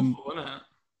 But it's awful, isn't it?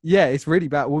 Yeah, it's really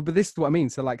bad. Well, but this is what I mean.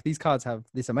 So like these cards have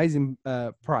this amazing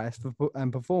price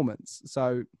and performance.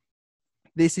 So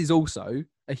this is also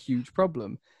a huge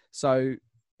problem. So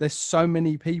there's so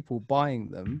many people buying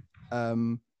them,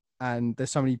 and there's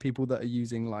so many people that are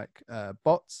using like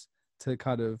bots to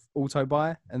kind of auto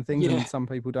buy and things. And some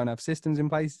people don't have systems in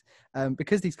place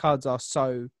because these cards are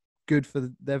so good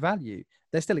for their value.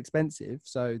 They're still expensive.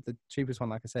 So the cheapest one,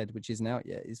 like I said, which isn't out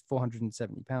yet, is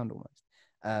 £470 almost.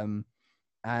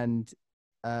 And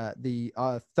the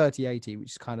 3080,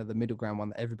 which is kind of the middle ground one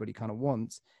that everybody kind of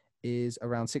wants, is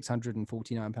around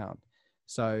 £649.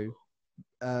 So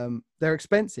they're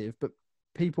expensive, but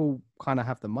people kind of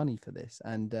have the money for this,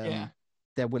 and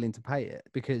they're willing to pay it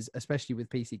because, especially with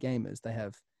PC gamers, they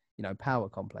have power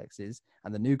complexes,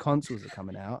 and the new consoles are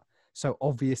coming out. So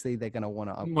obviously they're going to want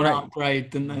to upgrade,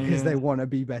 don't they? Because they want to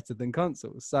be better than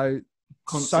consoles. So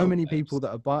many people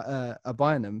that are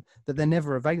buying them that they're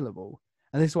never available.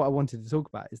 And this is what I wanted to talk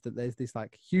about, is that there's this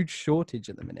like huge shortage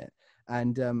at the minute,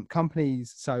 and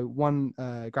companies. So one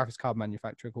graphics card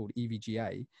manufacturer called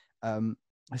EVGA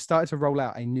has started to roll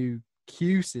out a new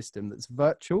queue system that's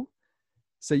virtual.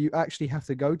 So you actually have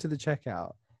to go to the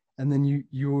checkout, and then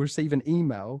you will receive an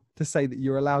email to say that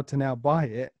you're allowed to now buy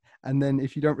it. And then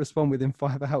if you don't respond within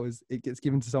 5 hours, it gets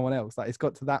given to someone else. Like, it's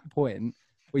got to that point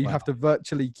where you have to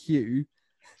virtually queue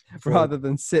rather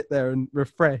than sit there and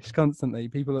refresh constantly.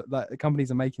 People, like, companies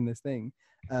are making this thing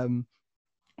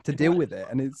to deal with it,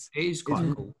 and it is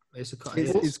quite cool.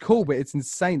 It's cool, but it's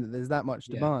insane that there's that much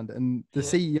demand. And the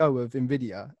CEO of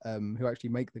Nvidia, who actually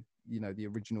make the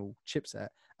original chipset,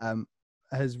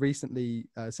 has recently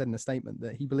said in a statement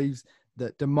that he believes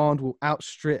that demand will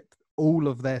outstrip all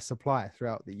of their supply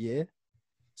throughout the year.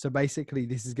 So basically,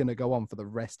 this is going to go on for the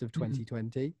rest of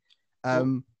 2020.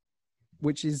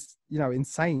 Which is,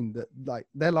 insane that like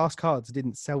their last cards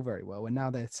didn't sell very well, and now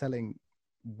they're selling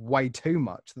way too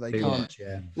much that they can't.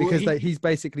 Because he's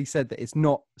basically said that it's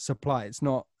not supply, it's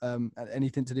not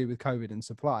anything to do with COVID and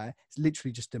supply. It's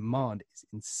literally just demand. It's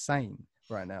insane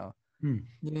right now.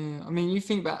 Yeah, I mean, you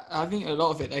think about, I think a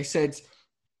lot of it, they said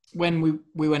when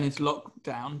we went into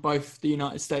lockdown, both the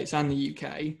United States and the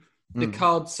UK, the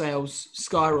card sales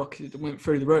skyrocketed and went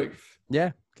through the roof.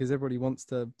 Yeah, because everybody wants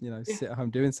to, sit at home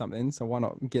doing something. So why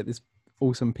not get this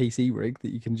awesome PC rig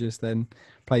that you can just then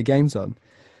play games on?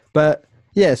 But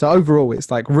yeah, so overall,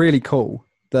 it's like really cool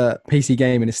that PC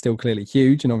gaming is still clearly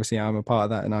huge. And obviously I'm a part of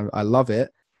that, and I love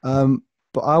it.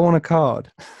 But I want a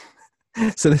card.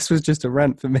 So this was just a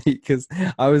rant for me, because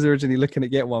I was originally looking to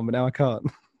get one, but now I can't.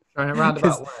 In a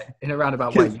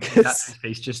roundabout way, you need that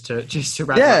piece just to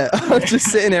rant. Yeah, I'm just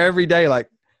sitting there every day like,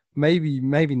 maybe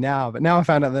now, but now I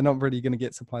found out they're not really going to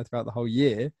get supply throughout the whole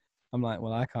year. I'm like,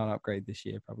 well, I can't upgrade this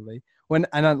year probably.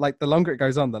 The longer it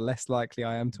goes on, the less likely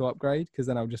I am to upgrade, because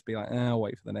then I'll just be like, I'll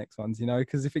wait for the next ones,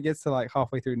 because if it gets to like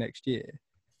halfway through next year,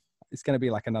 it's going to be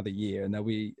like another year, and there'll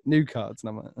be new cards, and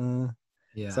I'm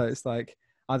like, So it's like,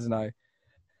 I don't know.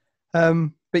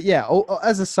 But yeah,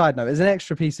 as a side note, as an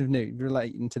extra piece of news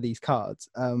relating to these cards,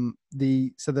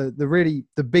 the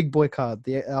big boy card,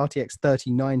 the RTX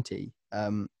 3090,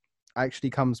 actually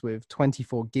comes with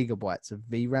 24 gigabytes of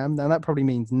VRAM. Now that probably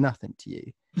means nothing to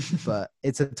you, but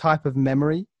it's a type of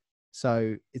memory,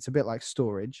 so it's a bit like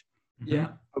storage. Yeah,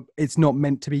 it's not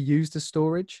meant to be used as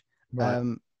storage.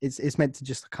 Right. It's meant to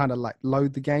just kind of like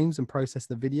load the games and process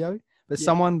the video. But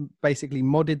someone basically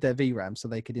modded their VRAM so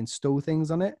they could install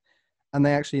things on it. And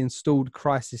they actually installed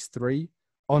Crysis 3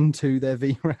 onto their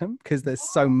VRAM because there's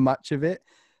so much of it.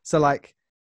 So like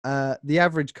the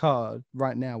average card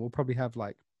right now will probably have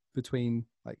like between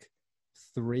like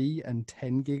 3 and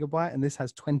 10 gigabyte, and this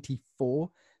has 24.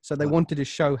 So they wanted to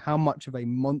show how much of a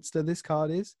monster this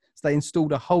card is. So they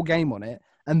installed a whole game on it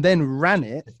and then ran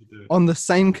it on the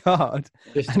same card,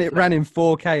 and it ran in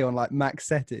 4K on like max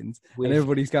settings. And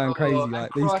everybody's going crazy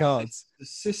like these cards. The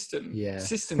system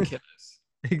killers.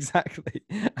 Exactly.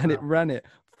 And it ran it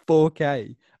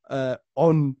 4K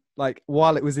on like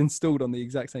while it was installed on the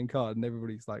exact same card, and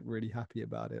everybody's like really happy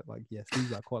about it. Like, yes,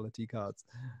 these are quality cards.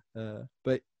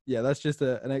 But yeah, that's just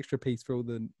an extra piece for all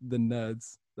the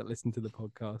nerds that listen to the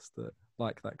podcast that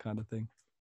like that kind of thing.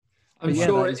 I'm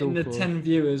sure in the 10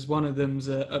 viewers, one of them's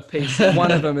a piece.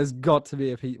 One of them has got to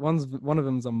be a piece. One of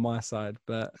them's on my side,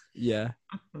 but yeah,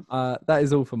 that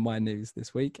is all for my news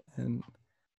this week, and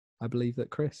I believe that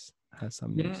Chris has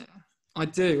some news. Yeah, I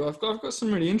do. I've got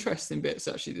some really interesting bits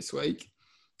actually this week.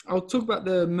 I'll talk about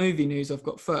the movie news I've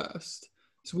got first.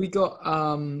 So we got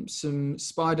some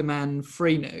Spider-Man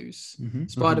free news. Mm-hmm.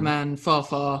 Spider-Man far,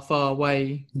 far, far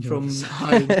away from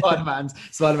home.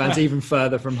 Spider-Man's even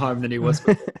further from home than he was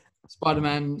before.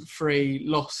 Spider-Man 3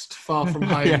 lost far from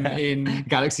home in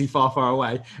galaxy far, far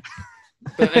away.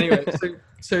 But anyway,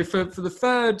 so for the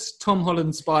third Tom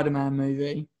Holland Spider-Man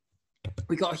movie,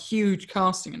 we got a huge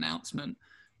casting announcement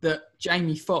that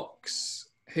Jamie Foxx,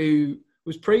 who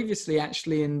was previously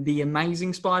actually in The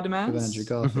Amazing Spider-Man with Andrew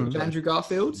Garfield. Andrew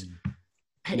Garfield.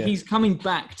 He's coming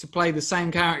back to play the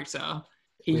same character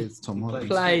he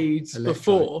played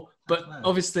before, but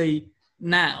obviously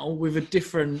now with a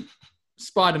different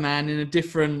Spider-Man in a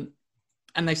different,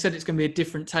 and they said it's going to be a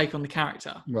different take on the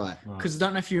character, right? Because I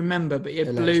don't know if you remember, but he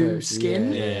had blue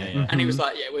skin, and he was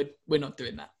like, "Yeah, we're not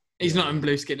doing that. He's not in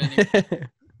blue skin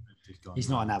anymore. He's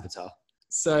not an avatar."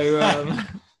 So,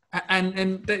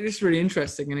 and this is really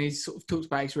interesting, and he sort of talks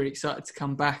about he's really excited to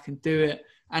come back and do it,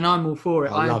 and I'm all for it.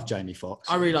 I love Jamie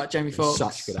Foxx. I really like Jamie Foxx.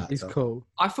 Such a good actor. He's cool.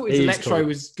 I thought his Electro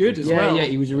was good as well. Yeah,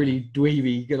 he was really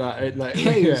dweeby. Like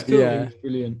he was cool. Yeah, he was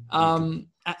brilliant.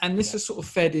 And this has sort of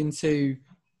fed into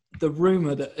the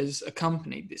rumour that has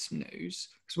accompanied this news.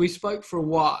 Because we spoke for a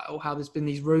while how there's been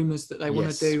these rumours that they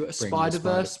want to do a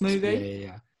Spider-Verse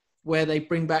movie where they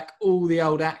bring back all the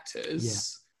old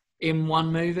actors in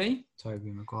one movie. Tobey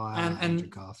Maguire, and Andrew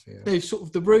Garfield.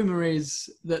 The rumour is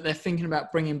that they're thinking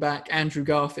about bringing back Andrew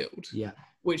Garfield. Yeah.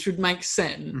 Which would make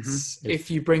sense if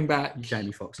you bring back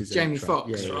Jamie Foxx,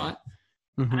 right?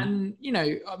 Mm-hmm. And, you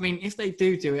know, I mean, if they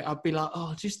do it, I'd be like,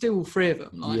 oh, just do all three of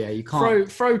them. Like, you can't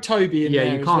throw Toby in there.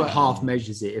 Yeah, you can't half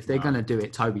measures it. If they're going to do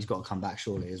it, Toby's got to come back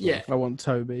surely as well. Yeah, I want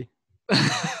Toby.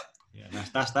 Yeah,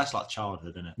 that's like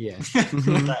childhood, isn't it? Yeah,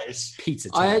 that is pizza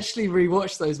time. I actually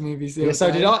rewatched those movies the other day.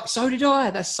 So did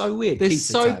I. That's so weird. They're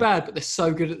so bad, but they're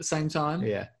so good at the same time.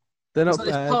 Yeah, they're not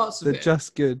bad. They're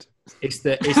just good. It's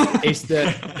the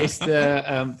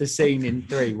scene in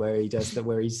 3 where he does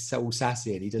where he's all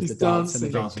sassy and he does the dance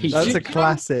and the thing. That's a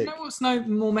classic. You know what's no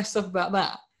more messed up about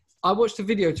that? I watched a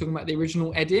video talking about the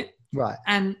original edit. Right.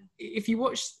 And if you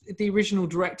watch the original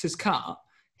director's cut,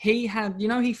 he had,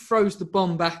 he throws the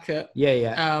bomb back at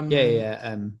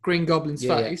Green Goblin's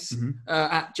face,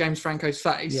 at James Franco's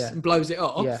face, and blows it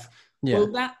off. Yeah. Yeah.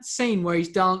 Well, that scene where he's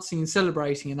dancing and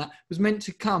celebrating and that was meant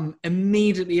to come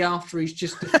immediately after he's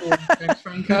just deformed James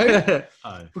Franco.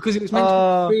 Because it was meant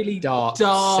to be really dark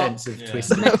sense of twist.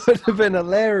 That would have been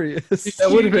hilarious.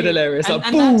 That would have been hilarious. And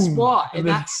that's why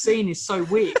that scene is so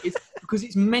weird. It's because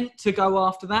it's meant to go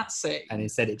after that scene. And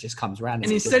instead it just comes randomly.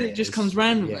 And instead it just comes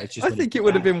randomly. I think it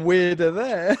would have been weirder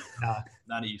there. Now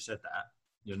that you've said that,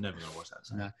 you're never going to watch that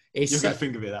scene. No. You're going to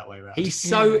think of it that way, right? He's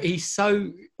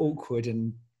so awkward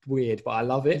and weird, but I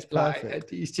love it.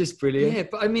 It's just brilliant. Yeah,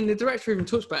 but I mean, the director even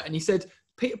talks about it, and he said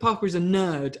Peter Parker is a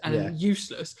nerd and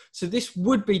useless, so this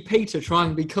would be Peter trying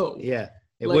to be cool. Yeah,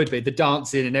 it would be the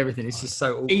dancing and everything. It's just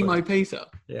so awkward. Emo Peter.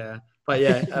 Yeah, but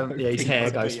his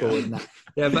hair goes forward and that.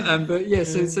 Yeah, but yeah,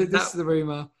 so this is the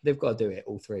rumor. They've got to do it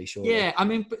all three, surely. Yeah, I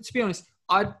mean, but to be honest,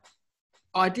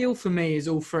 ideal for me is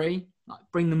all three. Like,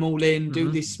 bring them all in,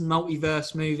 do this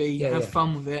multiverse movie, have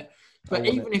fun with it. But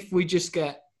even if we just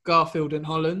get Garfield and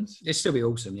Holland, it'd still be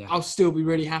awesome. Yeah, I'll still be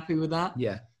really happy with that.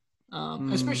 Yeah,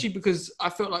 especially because I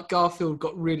felt like Garfield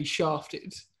got really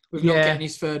shafted with not getting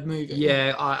his third movie.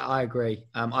 Yeah, I agree.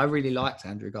 I really liked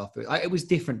Andrew Garfield. It was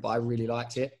different, but I really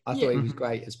liked it. I thought he was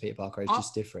great as Peter Parker. It's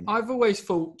just different. I've always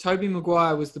thought Tobey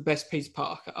Maguire was the best Peter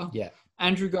Parker. Yeah.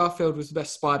 Andrew Garfield was the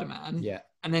best Spider-Man. Yeah.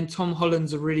 And then Tom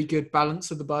Holland's a really good balance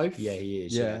of the both. Yeah, he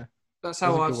is. Yeah. That's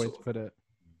how I thought about it.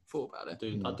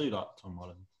 I do like Tom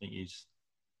Holland. I think he is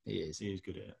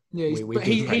good at it. Yeah,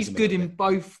 he's good in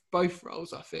both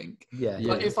roles, I think. Yeah.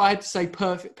 Like if I had to say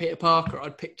perfect Peter Parker,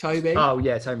 I'd pick Tobey. Oh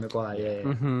yeah, Tobey Maguire. Yeah.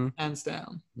 Mm-hmm. Hands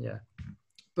down. Yeah.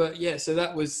 But yeah, so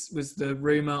that was the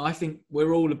rumor. I think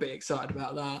we're all a bit excited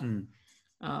about that.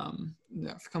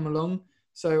 That's come along.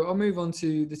 So I'll move on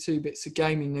to the two bits of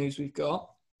gaming news we've got.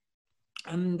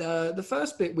 And the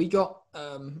first bit we got,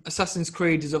 Assassin's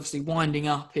Creed is obviously winding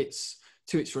up its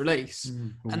release,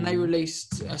 and they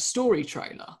released a story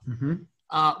trailer.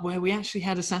 where we actually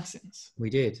had assassins. We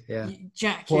did, yeah.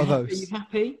 Jack, What are are those? you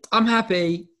happy? I'm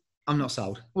happy. I'm not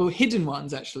sold. Well, hidden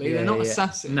ones actually. Yeah, They're not yeah.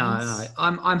 assassins. No.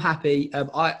 I'm happy.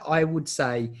 I would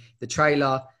say the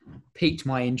trailer piqued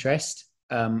my interest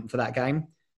for that game,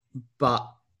 but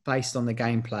based on the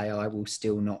gameplay, I will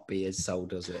still not be as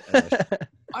sold as it.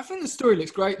 I think the story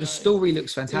looks great. The story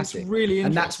looks fantastic. It's really interesting.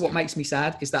 And that's what makes me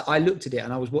sad, is that I looked at it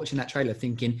and I was watching that trailer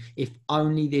thinking, if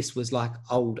only this was like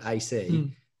old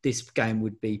AC, this game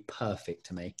would be perfect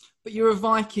to me. But you're a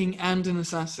Viking and an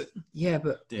assassin. Yeah,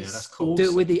 but that's cool.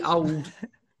 Do it with the old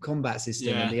combat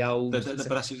system and the old.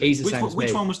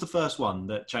 Which one was the first one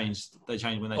that changed? They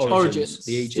changed when they changed Origins.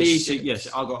 The Aegis. Yes,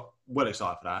 I got well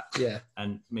excited for that. Yeah,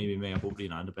 and me, I bought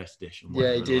the best edition.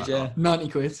 Yeah, you did. Yeah, 90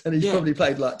 quid. and he's probably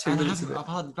played like 2 minutes of it. I've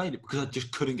hardly played it because I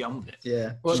just couldn't get on with it.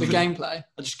 Yeah, What the gameplay?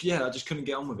 I just couldn't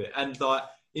get on with it, and like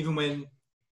even when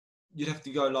you'd have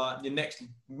to go like your next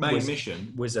main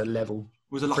mission was a level.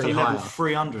 Was it like a level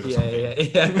 300 or something?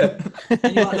 Yeah.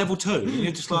 And you're like level 2, and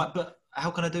you're just like, but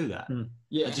how can I do that?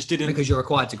 Yeah, I just didn't, because you're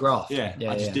required to graft. I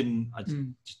don't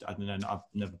know. I've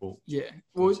never bought. Yeah,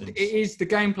 well, it is the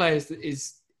gameplay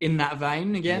is in that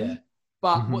vein again,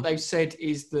 but what they've said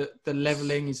is that the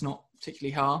leveling is not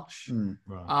particularly harsh.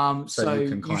 Right. So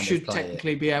you should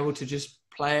technically be able to just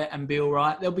play it and be all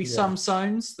right. There'll be some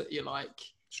zones that you're like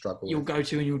struggle. You'll go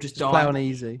to and you'll just die. Play on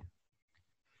easy.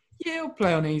 Yeah, I'll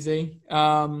play on easy.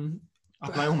 I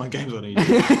play all my games on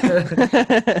easy.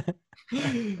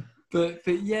 but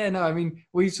yeah, no, I mean,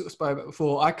 we sort of spoke about it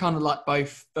before. I kind of like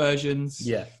both versions.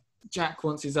 Yeah. Jack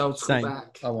wants his old school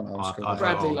back. I want old school back.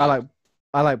 Bradley,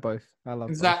 I like both. I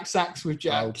love Zach Sachs with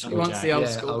Jack. He wants the old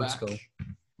school back.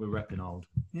 We're repping old.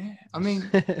 Yeah, I mean...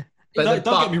 But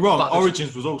don't get me wrong,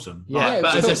 Origins was awesome. Yeah,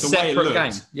 but it's as a separate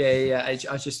game. Yeah. It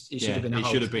should have been. It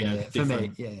should have been for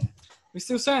me. Yeah. We're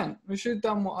still saying we should have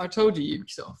done what I told you,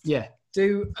 Ubisoft. Yeah.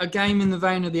 Do a game in the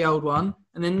vein of the old one,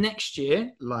 and then next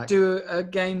year, do a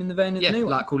game in the vein of the new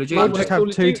one. Like Call of Duty. We'll just have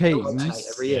 2 teams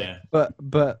every year.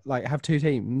 But like have 2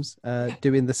 teams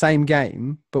doing the same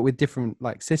game, but with different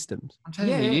like systems. I'm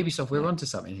telling you, Ubisoft, we're onto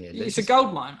something here. It's a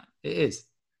goldmine. It is.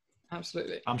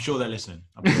 Absolutely. I'm sure they're listening.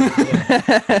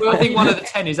 Well, I think one of the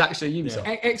 10 is actually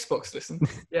Ubisoft. Xbox listen.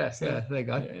 Yes, there you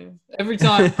go. Yeah. Every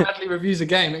time Bradley reviews a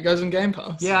game, it goes on Game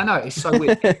Pass. Yeah, I know. It's so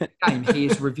weird. The game he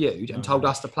has reviewed and told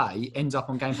us to play ends up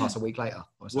on Game Pass a week later.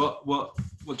 What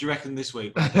do you reckon this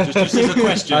week? Just as a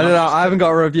question. I don't know. I haven't got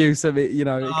a review, so it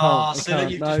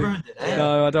can't. You've just ruined it. Eh?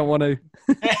 No, I don't want to.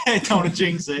 Don't want to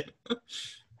jinx it.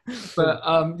 But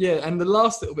and the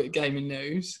last little bit of gaming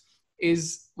news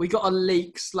is we got a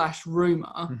leak /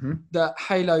 rumor that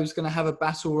Halo's going to have a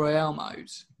battle royale mode.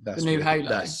 The new Halo.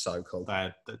 That's so cool.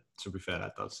 To be fair,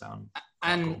 that does sound.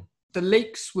 And cool. The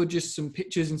leaks were just some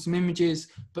pictures and some images,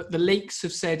 but the leaks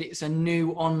have said it's a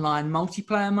new online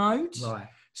multiplayer mode. Right.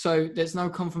 So there's no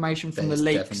confirmation from the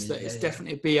leaks that it's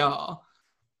definitely a BR.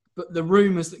 But the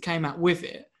rumours that came out with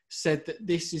it said that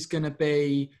this is going to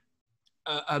be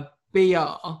a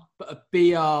BR, but a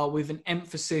BR with an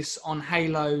emphasis on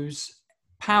Halo's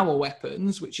power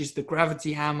weapons, which is the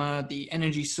gravity hammer, the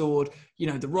energy sword,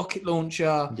 the rocket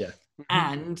launcher,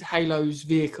 and Halo's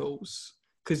vehicles.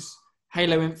 Because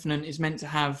Halo Infinite is meant to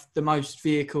have the most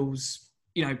vehicles,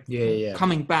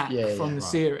 coming back from the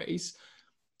series.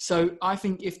 So I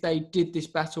think if they did this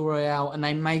battle royale and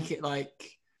they make it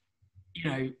like,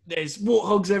 there's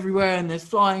warthogs everywhere and there's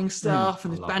flying stuff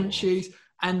and there's banshees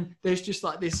and there's just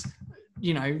like this,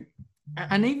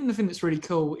 and even the thing that's really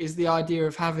cool is the idea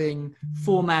of having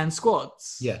 4-man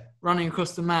squads running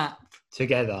across the map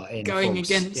together in going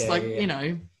against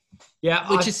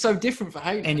which is so different for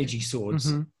Halo. Energy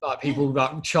swords, like people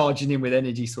like charging in with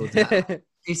energy swords.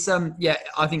 It's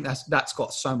I think that's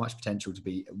got so much potential to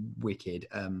be wicked.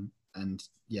 And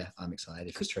I'm excited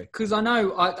if it's true. Because I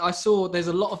know I saw there's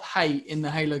a lot of hate in the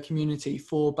Halo community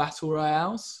for battle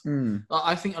royales. Like,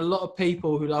 I think a lot of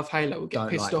people who love Halo will get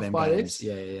pissed off by this.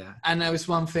 Yeah. And there was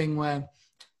one thing where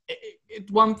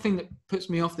one thing that puts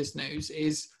me off this news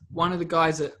is one of the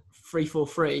guys at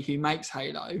 343 who makes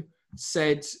Halo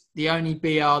said the only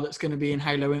BR that's going to be in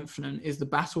Halo Infinite is the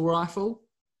battle rifle.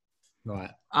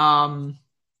 Right.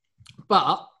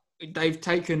 But they've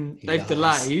delayed. They've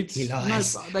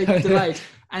delayed.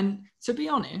 And to be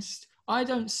honest, I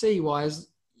don't see why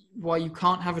you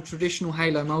can't have a traditional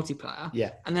Halo multiplayer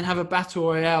and then have a battle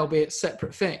royale be a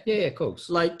separate thing. Yeah, of course.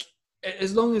 Like,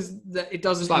 as long as that it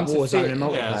doesn't interfere. It's like Warzone and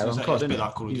multiplayer on COD, isn't it?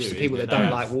 Like Call of Duty, people that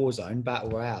don't like Warzone, battle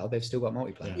royale, they've still got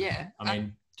multiplayer. Yeah. I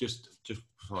mean, just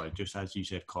sorry, just as you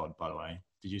said, COD. By the way,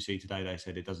 did you see today? They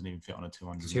said it doesn't even fit on a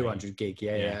 200. 200 gig.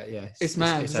 Yeah. It's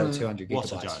mad. It's over 200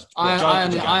 What's a gigabytes. joke?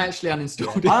 I actually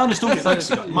uninstalled it. I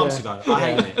uninstalled it months ago. I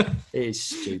hate it. It is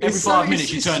stupid. Every 5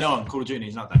 minutes you turn it on. Call of Duty.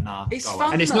 It's not that. Nah. It's go fun.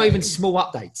 away. And it's not even small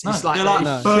updates. No, It's like they're like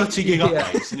No. 30 gig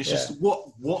updates, and it's just what,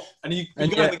 and you And go in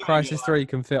the yet, game, Crisis you're like, 3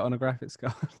 can fit on a graphics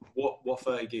card. What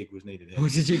 30 gig was needed here?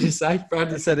 What did you just say,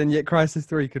 Brad? I said, and yet Crisis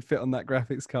 3 could fit on that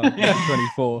graphics card.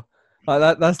 24.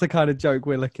 Like that's the kind of joke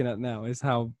we're looking at now. Is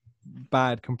how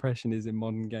bad compression is in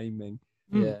modern gaming.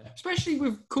 Yeah. Especially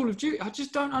with Call of Duty. I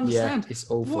just don't understand. It's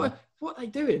awful. What are they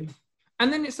doing?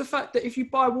 And then it's the fact that if you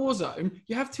buy Warzone,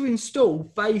 you have to install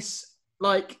base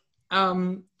like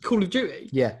Call of Duty.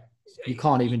 Yeah. You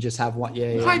can't even just have one.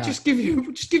 Yeah. Just give you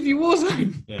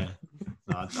Warzone. Yeah,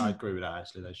 no, I agree with that.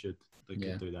 Actually, they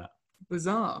could do that.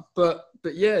 Bizarre, but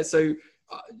yeah. So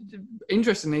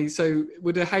interestingly, so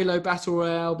would a Halo Battle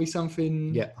Royale be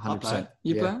something? Yeah, 100%.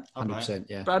 You play? 100%.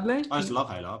 Yeah. Bradley? I used to love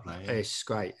Halo. I play. Yeah. It's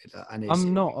great. And it's,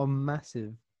 I'm not a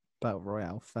massive Battle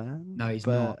Royale fan. No, he's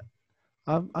but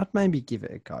I'd maybe give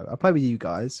it a go. I play with you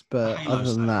guys, but Halo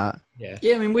other than that, Yeah,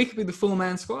 I mean, we could be the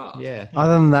 4-man squad. Yeah.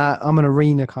 other than that, I'm an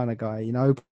arena kind of guy. You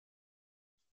know,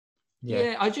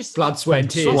 Yeah, I just Blood, sweat, and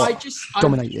tears. I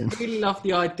Dominating. really love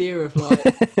the idea of like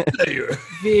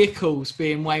vehicles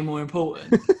being way more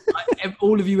important. Like,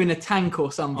 all of you in a tank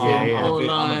or something, or I'm a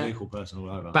like vehicle person all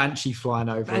over. Banshee flying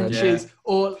over. Banshees,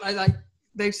 or like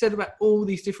they've said about all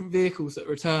these different vehicles that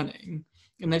are returning,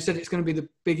 and they've said it's going to be the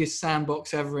biggest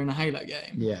sandbox ever in a Halo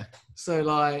game. Yeah. So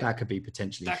like That could be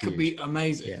potentially that huge. could be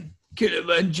amazing. Yeah.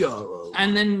 Kilimanjaro.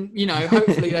 And then,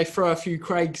 hopefully they throw a few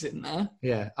Craigs in there.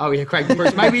 Yeah. Oh, yeah, Craig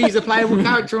Bruce. Maybe he's a playable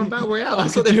character on Battle Royale.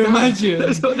 That's what Could they've you done. imagine?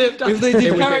 That's what they've done. If they did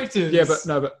It would be- characters. Yeah,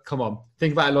 but come on.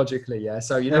 Think about it logically, yeah?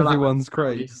 So, everyone's like,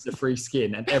 Craig. uses the free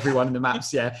skin and everyone in the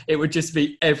maps, yeah? It would just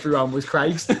be everyone was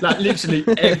Craigs. Like, literally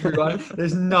everyone.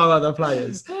 There's no other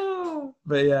players.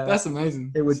 But, yeah. That's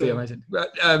amazing. It would be amazing.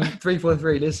 But,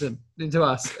 343, listen to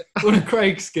us. What a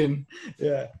Craig skin.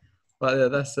 Yeah. But yeah,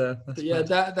 that's But yeah,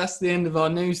 that's the end of our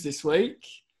news this week.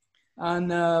 And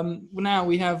now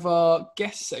we have our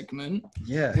guest segment,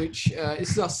 which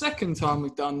this is our second time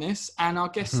we've done this. And our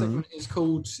guest segment is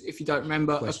called, if you don't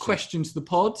remember, A Question to the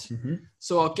Pod. Mm-hmm.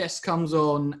 So our guest comes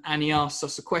on and he asks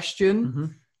us a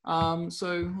question. Mm-hmm.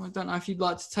 So I don't know if you'd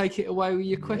like to take it away with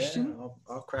your question. Yeah,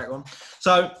 I'll crack on.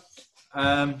 So,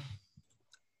 I'm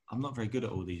not very good at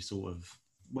all these sort of.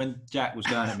 When Jack was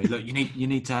going at me, look, you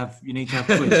need to have a quiz, you need to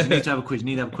have a quiz, you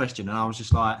need to have a question, and I was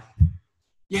just like,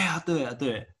 yeah, I'll do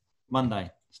it. Monday,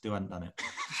 still hadn't done it.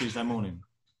 Tuesday morning,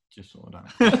 just sort of done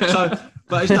it. So,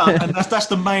 but it's done, and that's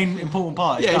the main important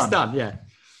part. It's done. Yeah.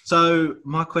 So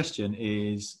my question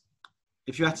is,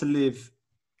 if you had to live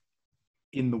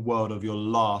in the world of your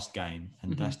last game,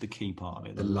 and that's the key part of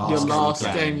it, Your last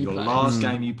game you played. last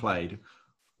game you played,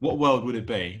 what world would it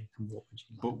be?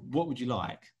 What would you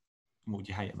like? What would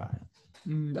you hate about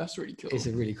it? That's really cool. It's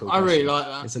a really cool I really question. like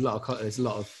that. There's a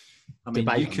lot of I mean,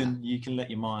 debate on you can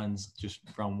let your minds just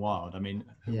run wild. I mean,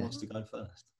 who wants to go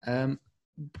first?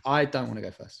 I don't want to go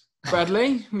first.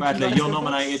 Bradley, You're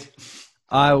nominated.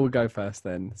 I will go first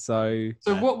then. So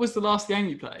what was the last game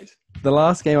you played? the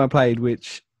last game I played,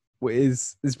 which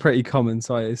is pretty common,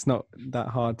 so it's not that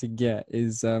hard to get,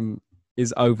 is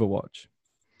Overwatch.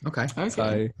 Okay.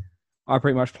 So I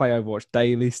pretty much play Overwatch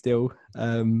daily still.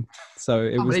 So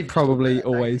it was believe probably you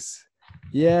still play it, always.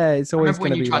 Yeah, it's always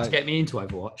when going you be tried like, to get me into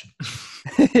Overwatch.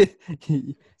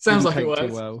 Sounds Didn't like it take worked.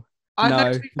 too well.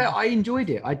 To be fair, I enjoyed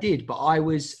it. I did, but I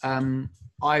was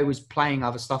playing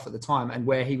other stuff at the time, and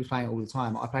where he was playing it all the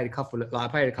time, I played a couple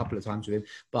of times with him,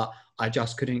 but I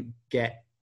just couldn't get.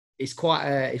 It's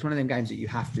it's one of them games that you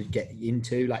have to get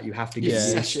into. Like you have to get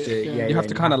used to. Yeah. You have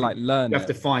to kind of like learn. You have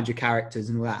to find your characters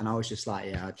and all that. And I was just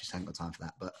like, I just haven't got time for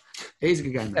that. But it is a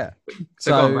good game. Yeah.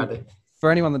 So go on, Bradley.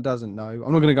 For anyone that doesn't know,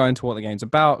 I'm not going to go into what the game's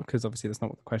about because obviously that's not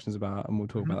what the question's about, and we'll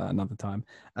talk about that another time.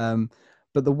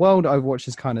 But the world Overwatch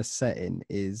is kind of set in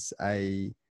is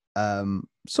a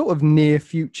sort of near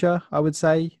future, I would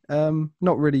say.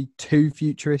 Not really too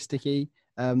futuristic-y.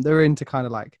 They're into kind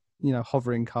of like,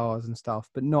 hovering cars and stuff,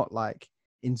 but not like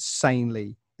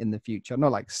insanely in the future,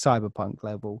 not like cyberpunk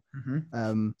level.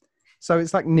 So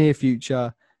it's like near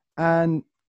future, and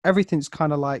everything's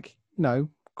kind of like,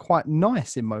 quite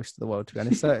nice in most of the world, to be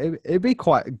honest. So it'd be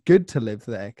quite good to live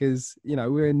there because,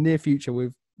 we're in near future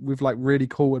with like really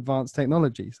cool advanced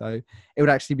technology. So it would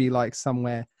actually be like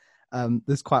somewhere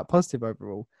that's quite positive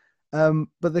overall.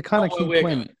 But the kind of key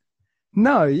point.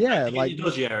 No, yeah, like your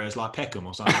dodgy areas like Peckham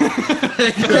or something.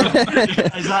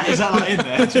 is that like in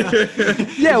there?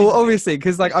 Yeah, well, obviously,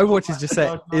 because like Overwatch is just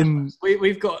set in.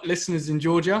 We've got listeners in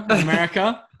Georgia, in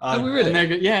America. Oh, we really?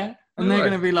 And they're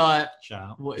going to be like,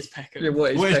 "What is Peckham? Yeah,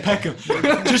 what is Peckham?"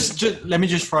 just let me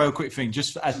just throw a quick thing,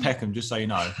 just as Peckham, just so you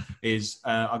know, is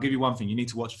I'll give you one thing. You need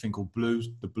to watch a thing called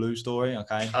The Blue Story.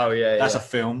 Okay. Oh yeah, that's a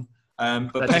film.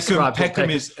 But Peckham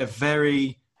is a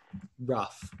very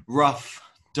rough,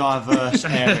 diverse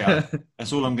area.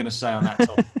 That's all I'm going to say on that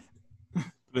topic. Put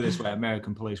it this way,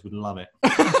 American police would love it.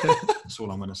 That's all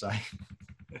I'm going to say.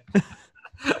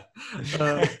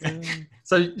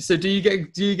 So do you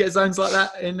get zones like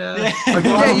that in?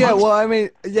 Yeah. Well, I mean,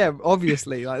 yeah,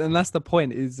 obviously, like, and that's the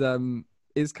point. Is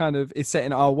it's set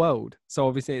in our world. So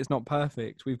obviously, it's not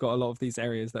perfect. We've got a lot of these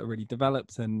areas that are really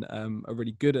developed and are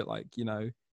really good at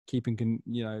keeping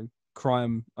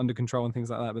crime under control and things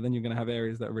like that. But then you're going to have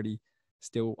areas that are really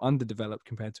still underdeveloped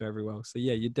compared to everywhere else. So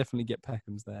yeah, you definitely get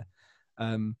Peckhams there.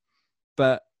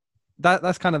 But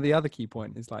that's kind of the other key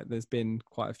point is like there's been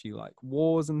quite a few like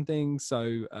wars and things.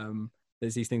 So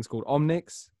there's these things called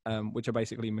omnics, which are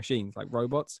basically machines like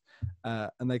robots,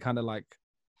 and they kind of like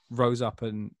rose up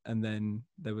and then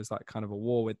there was like kind of a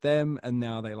war with them, and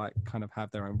now they like kind of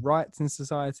have their own rights in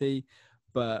society,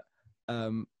 but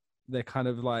they're kind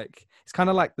of like, it's kind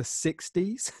of like the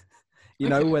 60s,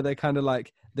 where they're kind of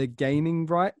like they're gaining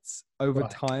rights over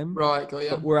time. Right, got you.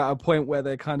 But we're at a point where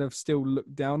they're kind of still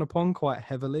looked down upon quite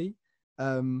heavily.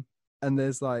 And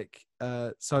there's like,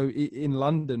 so in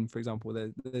London, for example,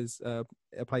 there's a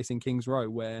place in King's Row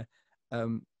where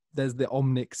there's the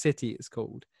Omnic City, it's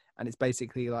called. And it's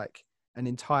basically like an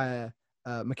entire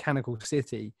mechanical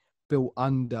city built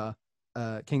under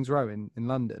King's Row in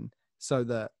London, so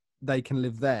that they can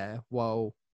live there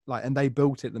and they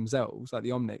built it themselves, like the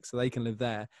Omnics, so they can live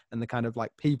there, and the kind of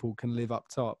like people can live up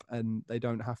top and they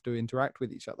don't have to interact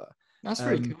with each other. That's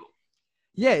really cool.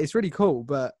 Yeah, it's really cool.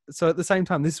 But so at the same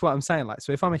time, this is what I'm saying. Like,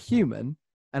 so if I'm a human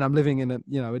and I'm living in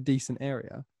a decent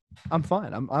area, I'm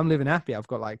fine. I'm living happy. I've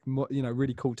got like,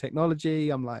 really cool technology.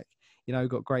 I'm like,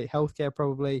 got great healthcare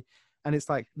probably. And it's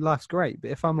like, life's great.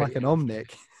 But if I'm like an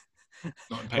Omnic,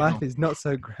 life is not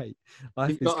so great.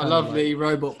 You've got a lovely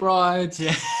robot bride.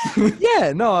 Yeah.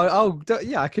 Yeah, no,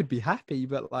 I could be happy,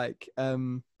 but like,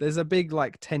 there's a big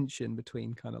like tension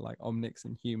between kind of like Omnics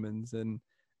and humans, and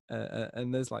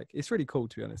there's like, it's really cool,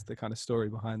 to be honest, the kind of story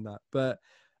behind that. But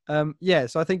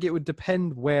so I think it would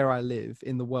depend where I live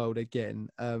in the world again.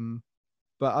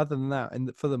 But other than that,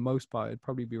 and for the most part, it'd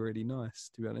probably be really nice,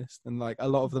 to be honest. And like a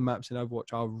lot of the maps in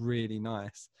Overwatch are really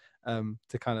nice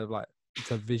to kind of like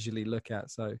to visually look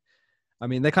at. So I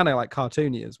mean, they're kind of like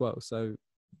cartoony as well, so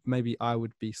maybe I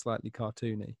would be slightly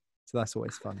cartoony, so that's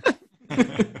always fun.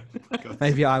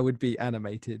 Maybe I would be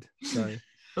animated, so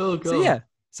so yeah,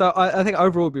 so I think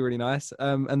overall would be really nice.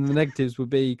 And the negatives would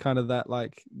be kind of that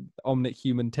like omnic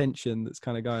human tension that's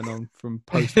kind of going on from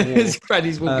post-war.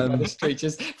 Freddy's walking down the street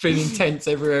just feeling tense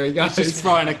everywhere he goes, just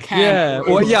throwing a can.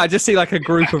 Yeah, I just see like a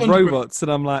group of robots and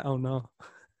I'm like, oh no.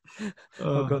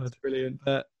 Oh god, that's brilliant.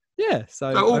 Yeah,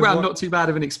 so all round not too bad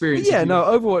of an experience. Yeah, no,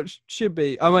 Overwatch should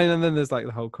be. I mean, and then there's like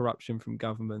the whole corruption from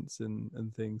governments and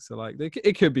things. So like,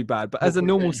 it could be bad. But as a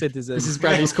normal citizen, this is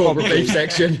Bradley's corporate beef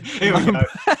section. Here we go.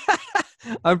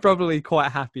 I'm probably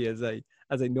quite happy as a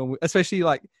normal, especially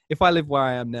like if I live where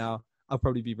I am now, I'll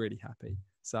probably be really happy.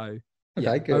 So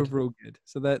yeah, good. Overall good.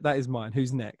 So that is mine.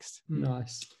 Who's next?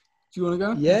 Nice. Do you want to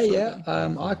go? Yeah.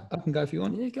 I can go if you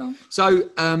want. Yeah, go on. So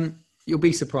you'll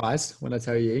be surprised when I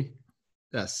tell you.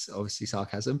 That's obviously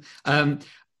sarcasm.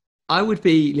 I would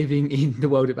be living in the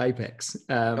world of Apex.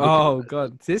 Oh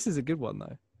god, this is a good one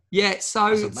though. Yeah, so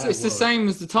it's the same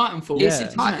as the Titanfall.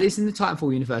 It's in the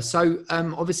Titanfall universe. So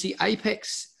obviously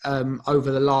Apex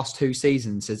over the last 2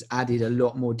 seasons has added a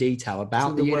lot more detail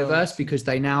about the universe, because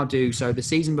they now do. So the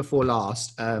season before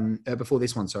this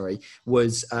one,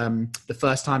 was the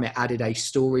first time it added a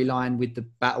storyline with the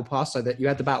battle pass, so that you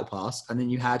had the battle pass and then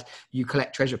you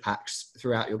collect treasure packs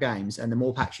throughout your games, and the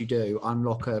more packs you do,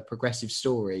 unlock a progressive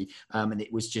story. And it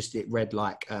read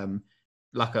like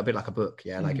a bit like a book,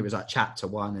 like it was like chapter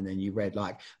 1, and then you read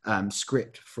like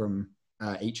script from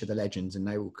each of the legends, and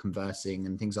they were conversing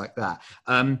and things like that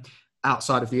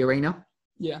outside of the arena.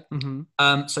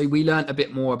 So we learned a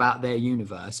bit more about their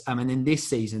universe, and in this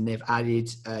season they've added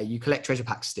you collect treasure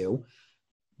packs still,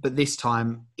 but this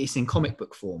time it's in comic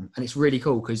book form, and it's really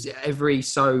cool because every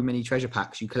so many treasure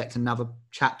packs you collect another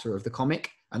chapter of the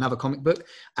comic, another comic book,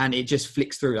 and it just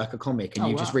flicks through like a comic,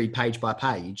 and just read page by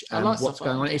page what's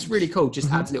going on. It's really cool.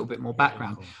 Just adds a little bit more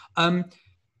background.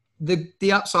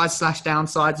 The upsides /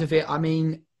 downsides of it, I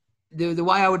mean, the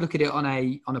way I would look at it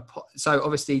so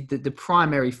obviously the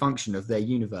primary function of their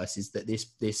universe is that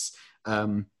this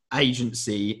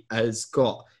agency has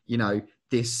got, you know,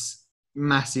 this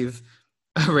massive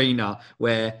arena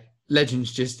where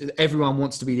legends everyone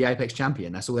wants to be the Apex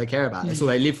champion. That's all they care about. That's all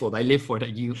they live for. They live for it.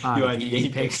 You are the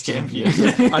Apex champion.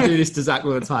 I do this to Zach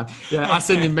all the time. Yeah, I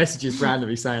send him messages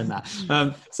randomly saying that.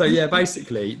 So yeah,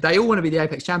 basically they all want to be the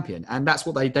Apex champion, and that's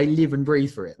what they live and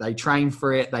breathe for it. They train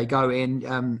for it. They go in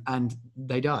and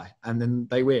they die, and then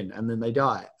they win, and then they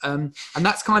die. And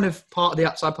that's kind of part of the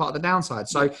upside, part of the downside.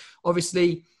 So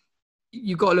obviously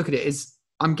you've got to look at it as,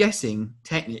 I'm guessing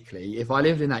technically, if I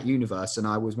lived in that universe and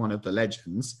I was one of the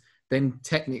legends, then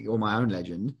technically, or my own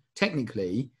legend,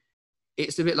 technically,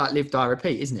 it's a bit like live, die,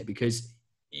 repeat, isn't it? Because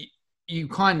you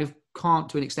kind of can't,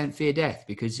 to an extent, fear death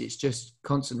because it's just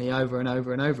constantly over and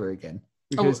over and over again.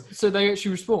 Because, so they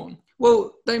actually respawn?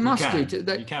 Well, they must do.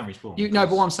 You can respawn. No,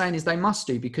 but what I'm saying is they must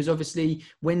do, because obviously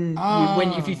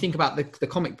if you think about the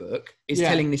comic book, is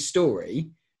telling this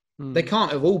story. They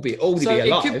can't have all be alive.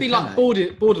 It could be like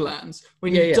Borderlands,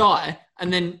 when you die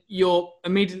and then you're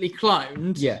immediately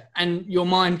cloned, and your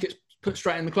mind gets put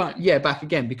straight in the clone. Yeah, back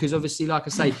again, because obviously, like I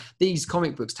say, these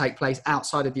comic books take place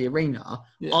outside of the arena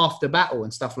after battle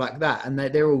and stuff like that, and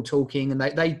they're all talking and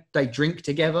they drink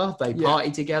together, they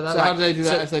party together. So how do they do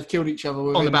that if they've killed each other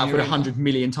on the battlefield 100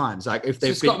 million times? Like if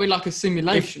they've got to be like a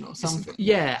simulation or something.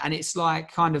 Yeah, and it's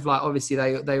like kind of like obviously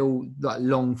they all like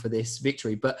long for this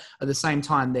victory, but at the same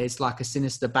time there's like a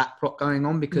sinister back plot going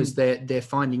on because they're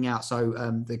finding out. So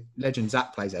the legend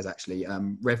Zach plays as actually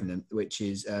Revenant, which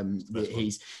is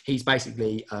he's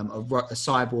basically a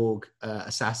cyborg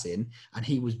assassin, and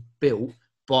he was built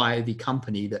by the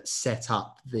company that set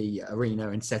up the arena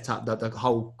and set up the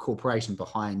whole corporation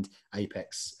behind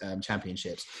Apex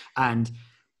Championships. And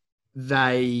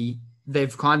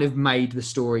they've kind of made the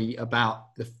story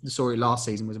about the story last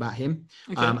season was about him,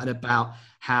 and about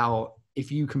how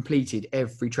if you completed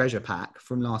every treasure pack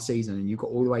from last season and you got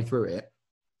all the way through it,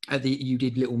 you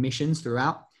did little missions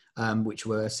throughout. Which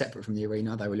were separate from the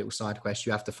arena. They were little side quests.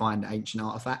 You have to find ancient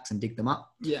artifacts and dig them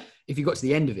up. Yeah. If you got to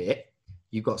the end of it,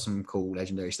 you've got some cool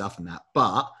legendary stuff in that.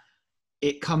 But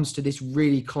it comes to this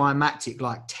really climactic,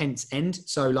 like tense end.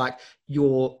 So like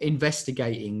you're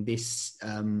investigating this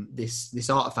this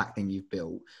artifact thing you've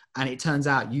built, and it turns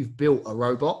out you've built a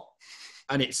robot.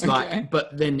 And it's like,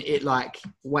 but then it like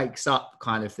wakes up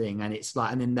kind of thing. And it's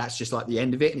like, and then that's just like the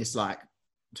end of it. And it's like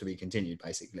to be continued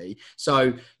basically.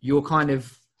 So you're kind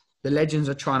of, the legends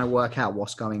are trying to work out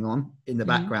what's going on in the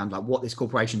background, like what this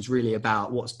corporation's really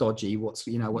about, what's dodgy, what's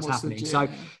happening. Legit, so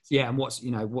and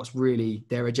what's really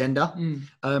their agenda.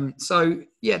 So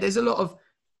yeah, there's a lot of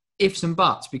ifs and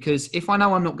buts, because if I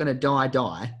know I'm not going to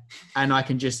die, and I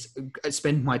can just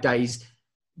spend my days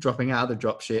dropping out of the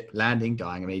dropship, landing,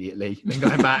 dying immediately, then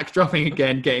going back, dropping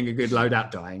again, getting a good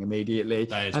loadout, dying immediately.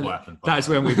 That is what happened. That's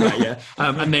when we play,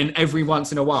 and then every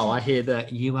once in a while I hear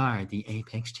that you are the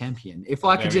Apex champion. If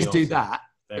I could just do that,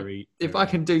 if I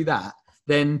can do that,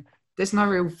 then there's no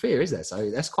real fear, is there?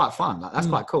 So that's quite fun. Like that's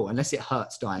quite cool, unless it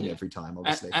hurts dying every time,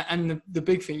 obviously. And the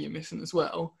big thing you're missing as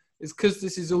well is because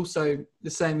this is also the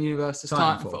same universe as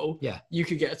Titanfall. Yeah, you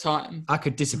could get a Titan. I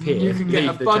could disappear. You could get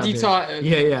a buddy Titan.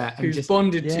 Who's just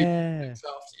bonded to after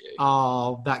you.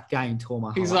 Oh, that game tore my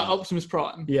heart. He's like Optimus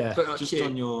Prime. Yeah, but like just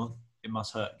on your, it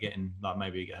must hurt getting like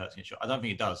maybe you get hurt getting shot. I don't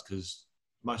think it does, because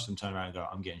most of them turn around and go,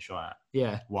 "I'm getting shot at."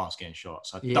 Yeah, whilst getting shot.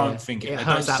 So I don't think they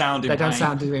don't sound in pain. They don't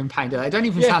sound in pain. They don't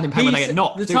even sound in pain when they get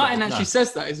knocked. The Titan actually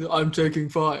says that, is I'm taking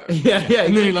fire. Yeah.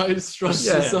 And then he like strikes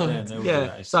the side.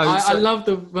 Yeah. So I love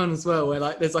the one as well where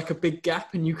like there's like a big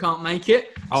gap and you can't make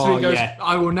it. So he goes,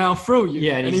 "I will now throw you."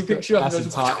 Yeah, and he picks you up.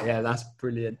 That's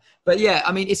brilliant. But yeah,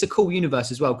 I mean, it's a cool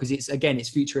universe as well, because it's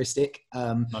futuristic.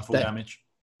 No full damage.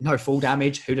 No full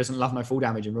damage. Who doesn't love no full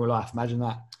damage in real life? Imagine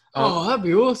that. That'd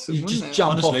be awesome. You just it?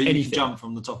 jump Honestly, off anything. You jump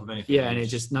from the top of anything. Yeah, and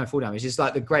it's just no full damage. It's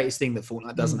like the greatest thing that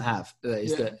Fortnite doesn't have.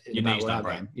 Is that you need that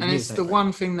brain. And it's the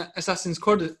one thing that Assassin's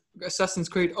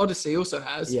Creed Odyssey also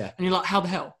has. Yeah. And you're like, how the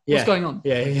hell? What's going on?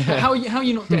 Yeah. How are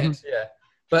you not dead? Yeah.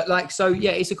 But like, so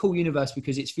yeah, it's a cool universe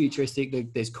because it's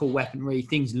futuristic. There's cool weaponry.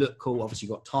 Things look cool. Obviously,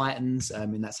 you've got Titans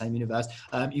in that same universe.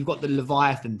 You've got the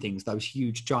Leviathan things, those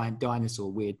huge giant dinosaur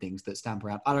weird things that stamp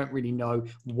around. I don't really know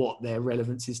what their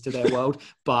relevance is to their world,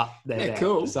 but they're there.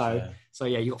 Cool. So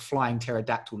yeah, you've got flying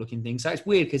pterodactyl looking things. So it's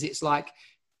weird because it's like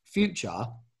future,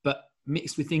 but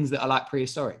mixed with things that are like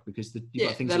prehistoric, because you've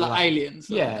got things they're that like aliens.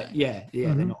 Yeah.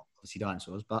 They're not obviously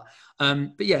dinosaurs, but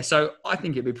yeah, so I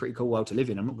think it'd be a pretty cool world to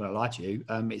live in. I'm not going to lie to you.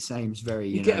 It seems very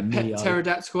you get a pet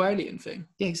pterodactyl alien thing.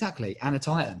 Yeah, exactly, and a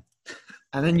Titan.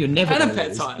 And then you're never And a going to pet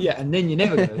lose. time. Yeah, and then you're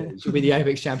never going to lose. You'll be the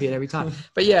Apex champion every time.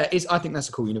 But yeah, I think that's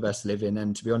a cool universe to live in.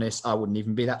 And to be honest, I wouldn't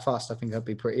even be that fast. I think I'd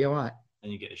be pretty all right.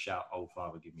 And you get to shout, "Old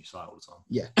father, give me sight" all the time.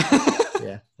 Yeah.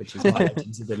 Yeah, which is my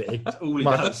legend's ability. That's all he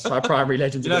does. My primary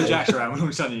legend's You know, ability. Jack's around when all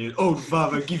of a sudden you, "Old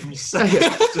father, give me sight."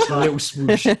 Just a little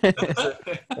swoosh.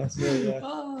 That's me, yeah.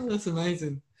 Oh, that's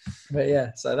amazing. But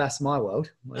yeah, so that's my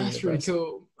world. That's really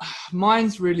cool.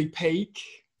 Mine's really peak.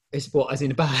 It's what, as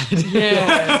in bad?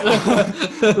 Yeah.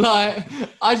 Like,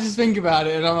 I just think about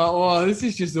it and I'm like, oh, this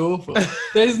is just awful.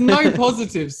 There's no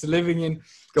positives to living in.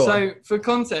 So, for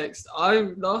context,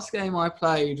 last game I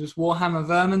played was Warhammer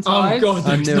Vermintide. Oh, God,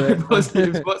 I there's knew no it.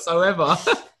 positives whatsoever.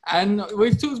 And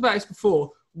we've talked about this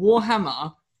before.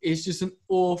 Warhammer is just an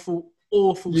awful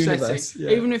Universe, setting.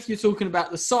 yeah. Even if you're talking about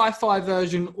the sci-fi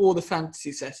version or the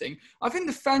fantasy setting. I think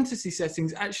the fantasy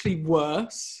setting's actually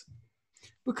worse.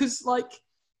 Because, like,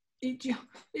 if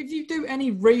you do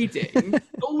any reading,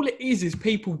 all it is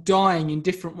people dying in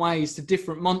different ways to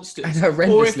different monsters. And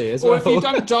horrendously as well. Or if you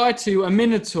don't die to a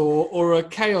minotaur or a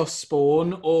chaos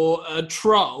spawn or a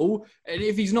troll, and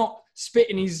if he's not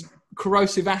spitting his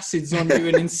corrosive acids on you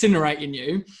and incinerating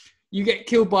you, you get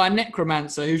killed by a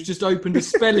necromancer who's just opened a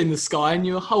spell in the sky and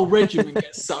your whole regiment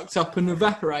gets sucked up and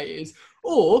evaporated.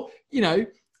 Or, you know,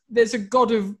 there's a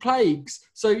god of plagues.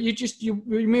 So you're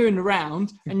moving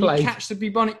around and you catch the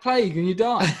bubonic plague and you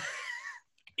die.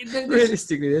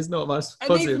 Realistically, there's not much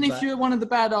positive. And even if you're one of the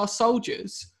badass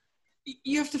soldiers,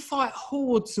 you have to fight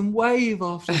hordes and wave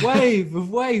after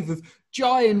wave of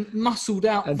giant muscled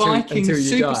out Viking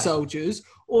super soldiers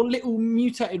or little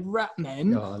mutated rat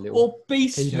men or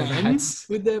beast men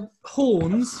with their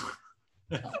horns,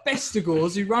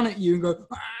 bestigors who run at you and go...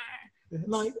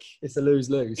 Like, it's a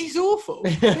lose-lose. It's awful.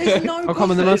 There's no. Oh,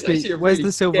 come on, there must be. Where's the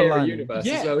silver lining? Universe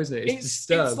as well, isn't it? It's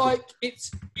like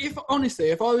if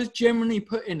I was generally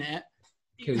putting it,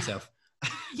 kill yourself.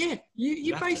 Yeah,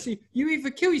 you basically you either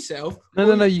kill yourself.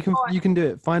 No. You can do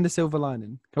it. Find a silver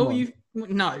lining. Come on.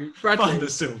 No, Bradley. Find a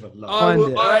silver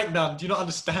lining. Find it. No, do you not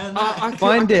understand that?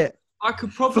 Find it. I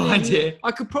could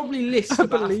probably list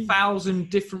about 1,000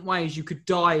 different ways you could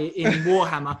die in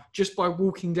Warhammer just by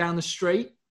walking down the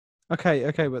street.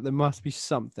 Okay, but there must be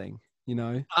something, you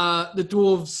know. The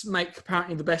dwarves make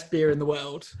apparently the best beer in the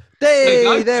world.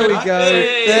 There we go.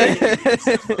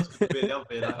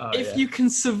 If you can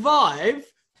survive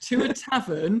to a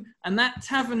tavern and that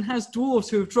tavern has dwarves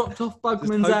who have dropped off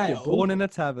Bugman's Ale, born in a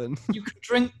tavern, you can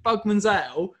drink Bugman's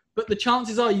Ale. But the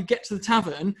chances are you get to the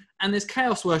tavern and there's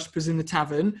chaos worshippers in the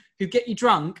tavern who get you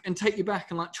drunk and take you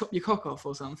back and like chop your cock off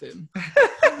or something.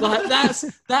 Like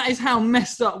that is how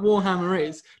messed up Warhammer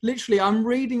is. Literally, I'm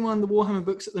reading one of the Warhammer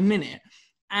books at the minute,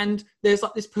 and there's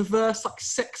like this perverse like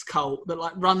sex cult that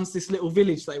like runs this little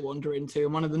village they wander into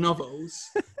in one of the novels.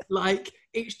 Like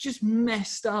it's just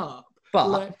messed up.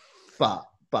 But.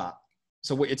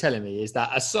 So what you're telling me is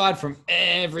that aside from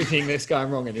everything that's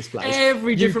going wrong in this place,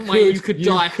 every different way you could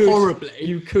die horribly.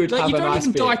 You could like, have you a don't nice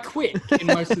even beer. die quick in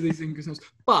most of these things.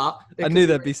 But I knew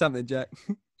there'd be something, Jack.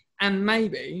 And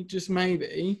maybe, just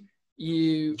maybe,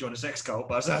 you join a sex cult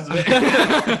by the sounds of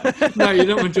it. No, you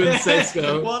don't want to join the sex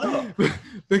cult. Why not?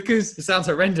 Because it sounds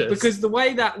horrendous. Because the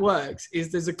way that works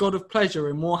is there's a god of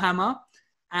pleasure in Warhammer,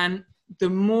 and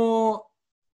the more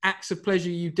acts of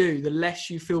pleasure you do, the less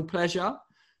you feel pleasure.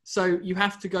 So you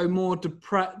have to go more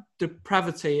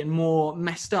depravity and more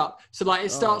messed up. So like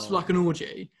it starts with like an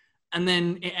orgy, and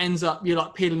then it ends up you're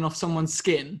like peeling off someone's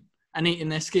skin and eating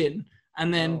their skin,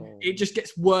 and then it just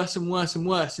gets worse and worse and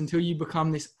worse until you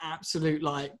become this absolute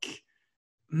like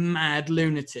mad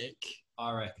lunatic.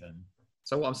 I reckon.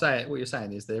 So what you're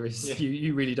saying is there is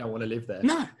you really don't want to live there.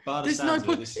 No, but there's no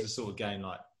point. This is a sort of game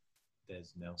like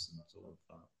there's Nelson sort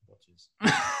of watches.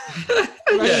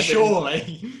 Yeah,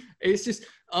 surely. It's just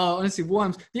honestly,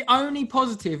 Warhammer's the only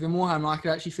positive in Warhammer I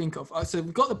could actually think of. So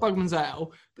we've got the Bugman's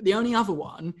Ale, but the only other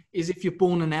one is if you're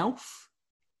born an elf.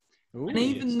 Ooh, and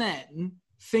even then,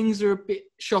 things are a bit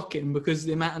shocking because of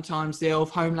the amount of times the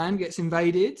elf homeland gets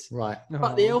invaded. Right.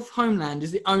 But the elf homeland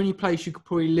is the only place you could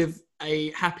probably live a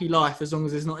happy life as long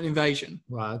as there's not an invasion.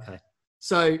 Right, okay.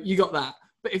 So you got that.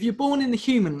 But if you're born in the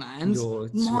human lands,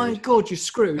 my God, you're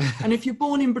screwed. And if you're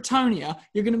born in Bretonia,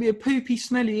 you're going to be a poopy,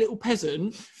 smelly little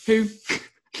peasant who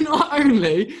not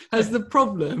only has the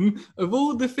problem of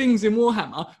all the things in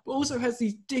Warhammer, but also has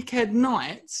these dickhead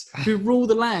knights who rule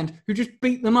the land, who just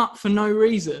beat them up for no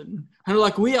reason. And are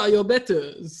like, we are your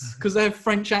betters, because they have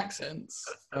French accents.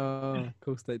 Oh, of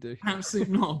course they do. Absolute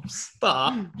knobs.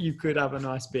 But you could have a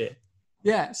nice bit.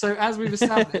 Yeah, so as we've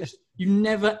established, you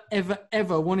never, ever,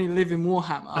 ever want to live in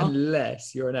Warhammer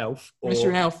unless you're an elf. Unless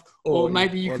you're an elf. Or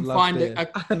maybe you can find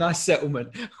a nice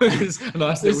settlement. A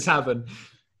nice little tavern.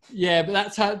 Yeah, but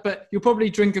that's how. But you'll probably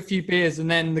drink a few beers and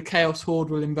then the Chaos Horde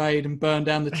will invade and burn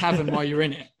down the tavern while you're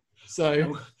in it.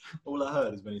 So all I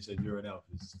heard is when you said you're an elf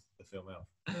is the film Elf.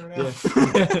 You're an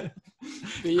elf.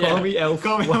 Yeah.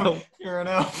 Call me elf. You're an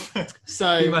elf.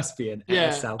 So you must be an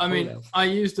elf. I mean, elf. I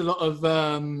used a lot of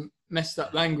messed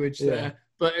up language there,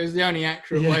 but it was the only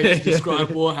accurate way to describe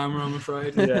Warhammer, I'm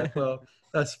afraid. Yeah, well,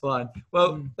 that's fine.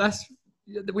 Well,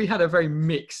 we had a very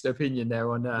mixed opinion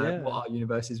there on what our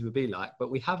universes would be like, but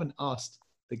we haven't asked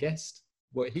the guest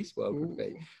what his world would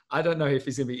be. I don't know if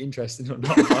he's going to be interested or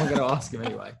not, but I'm going to ask him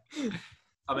anyway.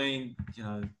 I mean,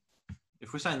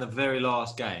 if we're saying the very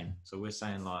last game, so we're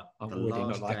saying like the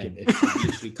last game,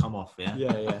 literally come off, yeah?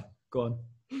 Yeah. Go on.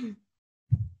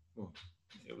 Well,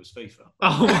 it was FIFA.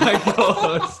 Oh my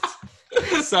god!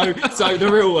 so the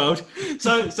real world.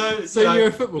 So you're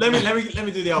a football player. Let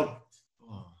me do the old.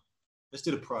 Let's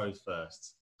do the pros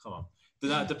first. Come on.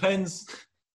 It depends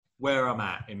where I'm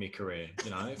at in my career.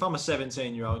 If I'm a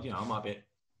 17-year-old, I might be at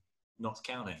Notts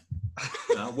County.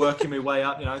 Working my way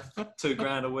up.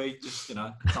 $2,000 a week. Just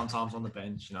sometimes on the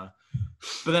bench.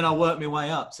 But then I work my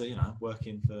way up to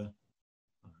working for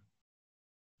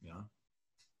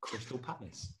Crystal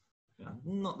Palace.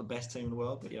 Not the best team in the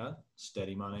world, but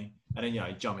steady money. And then you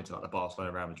jump into like the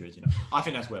Barcelona, Real Madrid. I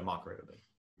think that's where my career would be.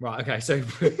 Right. Okay. So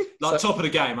top of the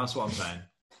game. That's what I'm saying.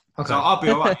 Okay. So I'll be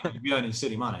all right. You'll be earning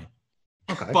silly money.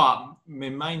 Okay. But my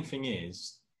main thing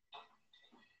is,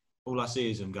 all I see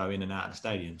is them go in and out of the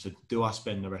stadium. So do I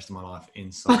spend the rest of my life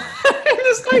inside?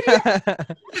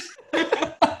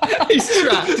 He's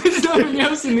trapped. There's nothing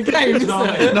else in the game. No,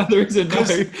 there isn't.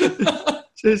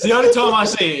 The only time I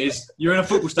see it is you're in a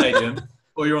football stadium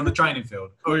or you're on the training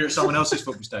field or you're at someone else's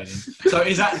football stadium. So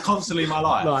is that constantly my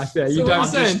life? Yeah, you don't.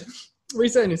 What you're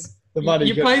saying is the money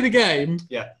you play the game.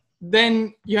 Yeah.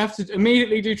 Then you have to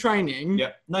immediately do training.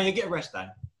 Yeah. No, you get a rest day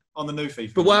on the new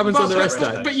FIFA. But what happens on the rest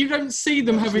day? But you don't see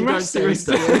them having rest days.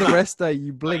 On the rest day,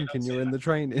 you blink and you're in the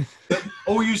training.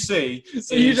 All you see.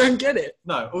 So you don't get it.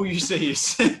 No, all you see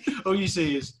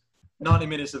is 90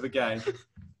 minutes of a game,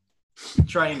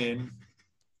 training,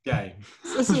 game.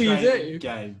 That's all you do.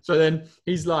 Game. So then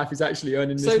his life is actually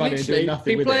earning this money and doing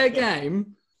nothing with it. You play a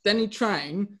game, then you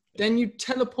train, then you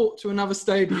teleport to another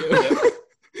stadium.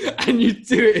 And you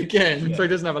do it again, so he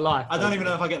doesn't have a life. I don't even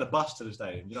know if I get the bus to the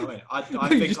stadium. Do you know what I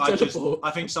mean?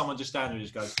 I think someone just stands there and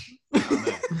just goes. I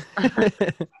think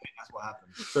that's what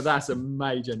happens. So that's a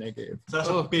major negative. So that's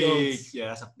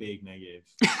that's a big negative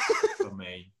for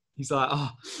me. He's like,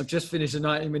 I've just finished a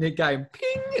 90-minute game,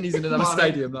 ping, and he's in another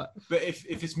stadium. Like, but if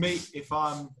it's me, if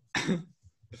I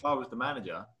was the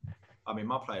manager. I mean,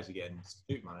 my players are getting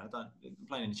stupid money. I'm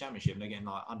playing in the championship and they're getting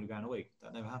like $100,000 a week.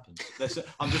 That never happens.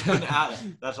 I'm just putting it out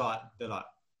there. That's like they're like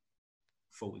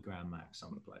 $40,000 max. Some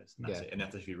of the players. And that's it, and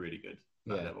that's actually really good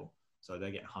that level. So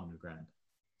they're getting $100,000.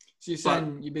 So you're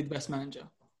saying you'd be the best manager?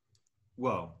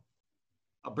 Well,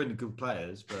 I bring the good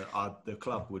players, but the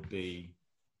club would be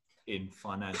in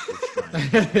financial strain.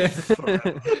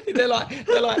 they're like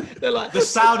the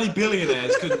Saudi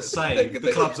billionaires couldn't say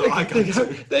the clubs that I go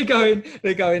to.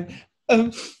 They're going.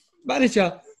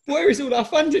 Manager, where is all our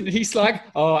funding? And he's like,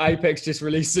 Apex just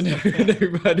released a new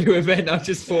event. I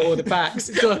just bought all the packs.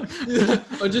 I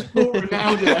just bought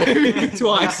Ronaldo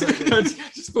twice.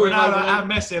 Ronaldo and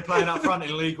Messi are playing up front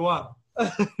in League One. I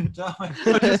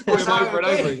just bought him over and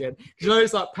over again.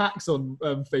 It's like packs on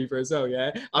FIFA as well.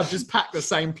 Yeah, I've just packed the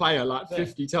same player like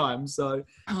 50 times. So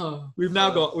we've now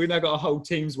got a whole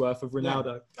team's worth of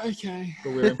Ronaldo. Yeah. Okay,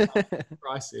 but we're in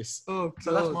crisis. So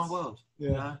that's my world.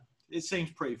 Yeah. It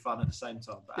seems pretty fun at the same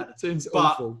time. But it seems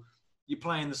awful. You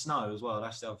play in the snow as well.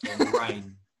 That's the other thing. The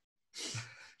rain.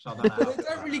 So I don't know. They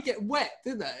don't really get wet,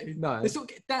 do they? No. They sort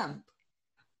of get damp.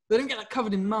 They don't get like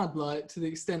covered in mud, like to the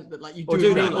extent that like you do. Or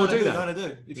do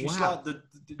that. If you slide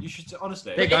you should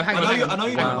honestly. There you go. Hang on. I know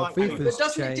you don't like FIFA. But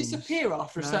doesn't it disappear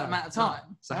after a certain amount of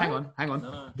time? So hang on.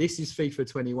 No. This is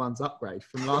FIFA 21's upgrade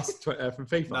from from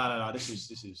FIFA. No. This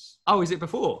is. Oh, is it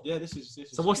before? Yeah, this is.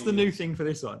 So what's the new thing for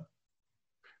this one?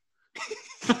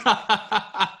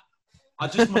 I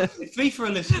just want if FIFA are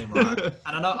listening, right?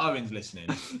 And I know Owen's listening,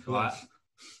 right?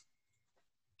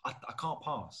 I can't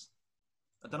pass.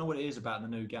 I don't know what it is about the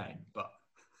new game, but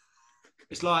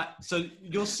it's like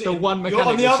you're sitting. You're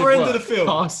on the other end of the field.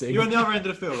 Passing. You're on the other end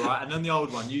of the field, right? And then the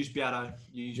old one, you used to be able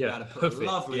to put a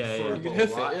lovely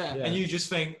football, right? Yeah. And you just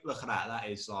think, look at that. That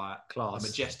is like class. A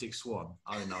majestic swan.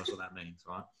 Owen knows what that means,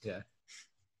 right? Yeah.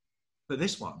 But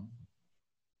this one,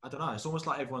 I don't know. It's almost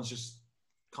like everyone's just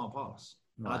can't pass.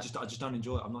 Right. And I just don't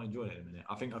enjoy it. I'm not enjoying it in a minute.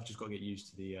 I think I've just got to get used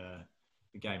to the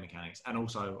game mechanics, and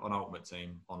also on Ultimate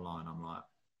Team online, I'm like,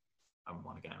 I haven't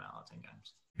won a game out of 10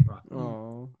 games. Right.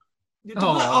 Oh.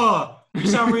 You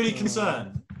sound really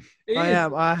concerned. I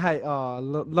am. I hate.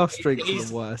 Lost streaks are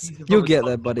the worst. He's You'll get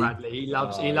there, buddy. Bradley. He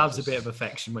loves a bit of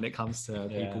affection when it comes to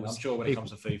people. I'm sure when it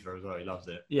comes to FIFA as well, he loves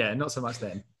it. Yeah, not so much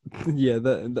then. Yeah,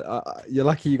 you're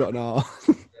lucky you got an R.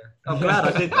 I'm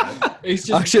glad I did that.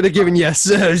 I should have given you a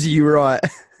Serves you right.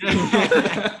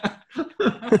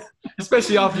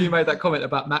 Especially after you made that comment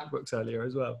about MacBooks earlier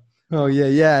as well. Oh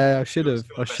yeah. I should have.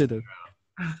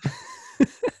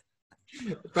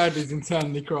 Bradley's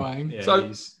internally crying. Yeah,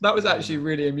 So that was actually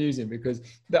really amusing because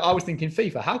I was thinking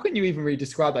FIFA, how can you even really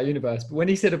describe that universe? But when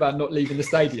he said about not leaving the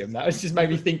stadium, that just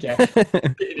made me think,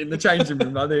 getting in the changing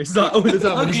room like this, like all the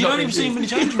time. Look, you don't even see him in the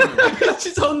changing room. It's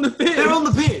just on the pitch. They're on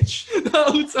the pitch the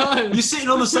whole time. You're sitting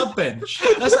on the sub bench,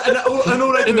 and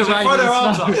all they do is they throw their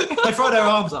arms up. They throw their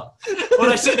arms up, or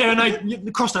they sit there and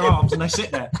they cross their arms and they sit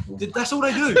there. That's all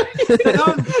they do.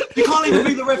 You can't even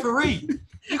be the referee.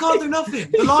 You can't do nothing.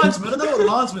 The linesman, I don't know what the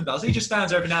linesman does. He just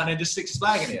stands every now and then, just sticks his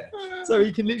flag in the air. So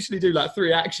he can literally do like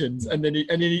 3 actions, and then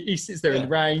he sits there in the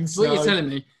rain. So what you're telling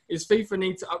me is FIFA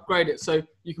need to upgrade it so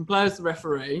you can play as the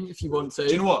referee if you want to.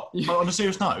 Do you know what? On a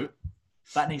serious note,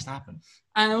 that needs to happen.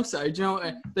 And also, do you know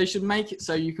what? They should make it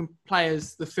so you can play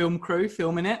as the film crew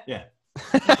filming it. Yeah.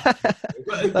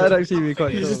 That'd actually be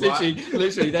quite It's cool. just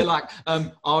literally, they're like,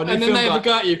 and then they have a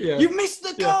go at you. Yeah. You missed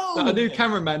the goal. Like a new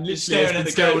cameraman literally Staring at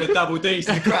the girl with the double D's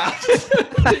in the crowd.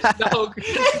 the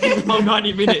whole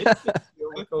 90 minutes.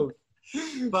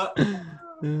 But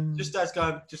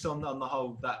just on the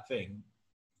whole that thing,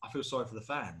 I feel sorry for the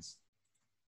fans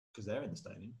because they're in the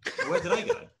stadium. Where do they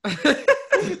go?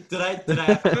 do they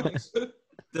have families?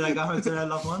 Do they go home to their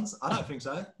loved ones? I don't think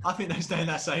so. I think they stay in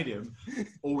that stadium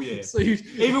all year. So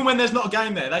even when there's not a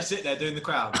game there, they sit there doing the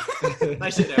crowd.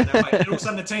 They sit there and they wait. And all of a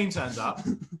sudden the team turns up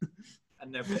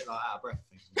and they're a bit like out of breath.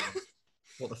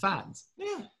 What, the fans?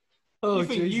 Yeah. Oh,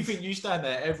 you think you stand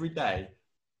there every day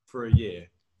for a year?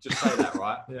 Just say that,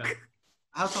 right? Yeah.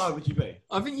 How tired would you be?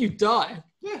 I think you'd die.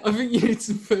 Yeah. I think you need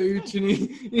some food. You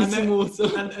need some water.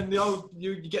 And the old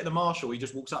you get the marshal. He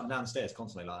just walks up and down the stairs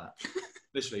constantly like that.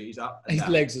 Literally, he's up. And His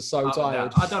down, legs are so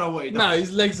tired. I don't know what he does. No,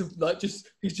 his legs are like he's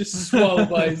just swelled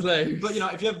by his legs. But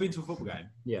if you ever been to a football game,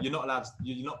 Yeah. you're not allowed.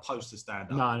 You're not supposed to stand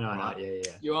up. No, right?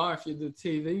 yeah. You are if you're the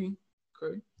TV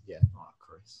crew. Yeah. All right,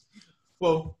 Chris.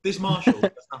 Well, this marshal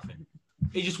does nothing.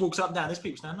 He just walks up and down. There's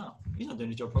people standing up. He's not doing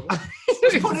his job properly.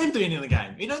 What's the point of him doing in the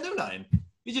game? He don't do nothing.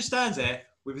 He just stands there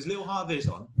with his little high vis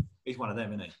on. He's one of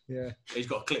them, isn't he? Yeah. He's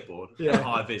got a clipboard, Yeah. a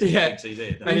high vis. Yeah. He thinks he's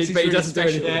it. But he doesn't do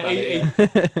anything. Yeah, about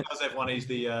it, he tells everyone he's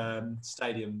the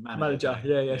stadium manager.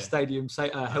 Yeah. Stadium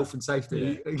health and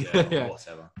safety. Yeah.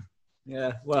 Whatever.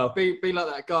 Yeah. Well, Be like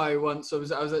that guy once. I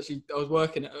was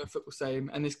working at a football stadium,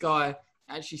 and this guy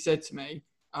actually said to me,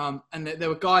 and there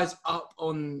were guys up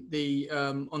on the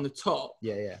top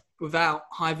yeah. without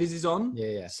high vises on,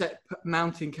 Yeah.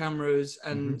 mounting cameras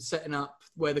and setting up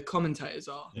where the commentators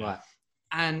are. Yeah. Right.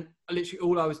 And literally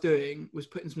all I was doing was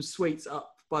putting some sweets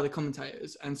up by the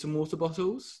commentators and some water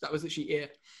bottles. That was literally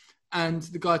it. And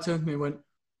the guy turned to me and went,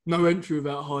 "No entry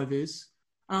without high vis."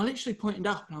 And I literally pointed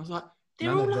up and I was like,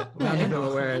 "They're all up there. None of them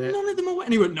are wearing it. None of them are wearing it."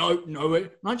 And he went, "No. And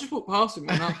I just walked past him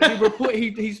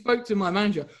and he spoke to my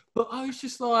manager. But I was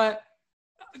just like,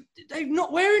 they're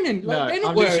not wearing them. Like, they're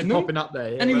not wearing them. Popping up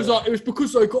there. Yeah. And he was like, "It was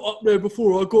because I got up there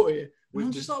before I got here." And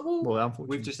I'm just like, well,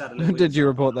 unfortunately. We've just had a little. Did you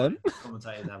report them?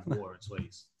 Commentators have water and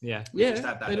sweets. Yeah. We've just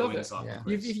had that they little love it. insight Yeah. from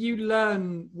Chris. If you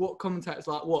learn what commentators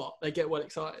like what, they get well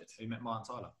excited. You met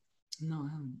Martin Tyler. No, I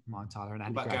haven't. Martin Tyler and What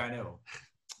Andy about Gray. Gary Neville?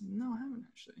 No, I haven't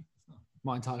actually.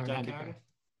 Martin Tyler and Jake Andy Carey? Gray.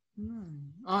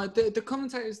 No. The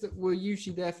commentators that were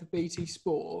usually there for BT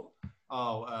Sport.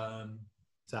 Oh,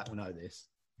 Zach will know this.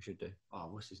 We should do.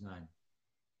 what's his name?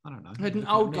 I don't know. I had an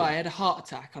old guy had a heart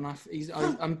attack, and I'm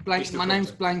blanking. My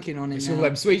name's blanking on him. It's now. all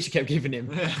them sweets you kept giving him.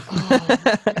 Oh,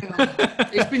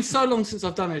 it's been so long since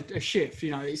I've done a shift.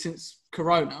 Since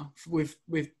Corona with.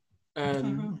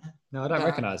 No, I don't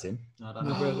recognise him. No, I don't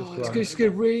know. It's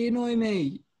going to really annoy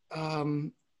me.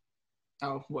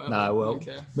 Whatever. No, well,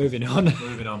 Okay. moving on.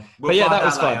 Moving on. But yeah, that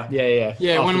was fun. Yeah.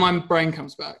 Yeah, when my brain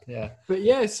comes back. Yeah, But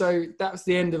yeah, so that's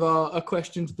the end of our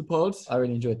question to the pod. I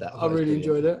really enjoyed that. I really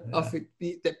enjoyed it. Yeah. I think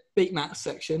the beat Matt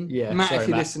section. Yeah, Matt, sorry, if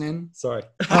you're Matt. listening, Sorry.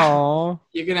 Oh.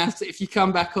 you're gonna have to. If you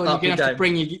come back on, Up you're your gonna have to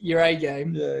game. bring your A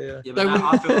game. Yeah. Yeah, but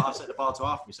now I feel like I've set the bar too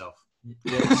high for myself.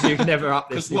 So you can never up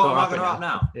this. Because what am I going to up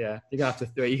now? Yeah, you're gonna have to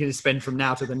do it. You can spend from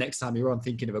now to the next time you're on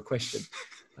thinking of a question.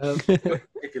 If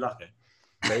you're lucky.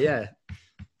 But yeah,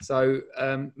 So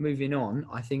moving on,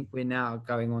 I think we're now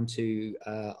going on to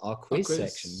our quiz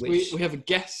section. Which we have a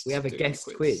guest. We have a guest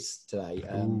quiz today,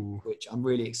 which I'm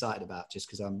really excited about, just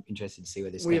because I'm interested to see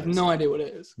where this goes. We have no idea what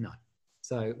it is. No.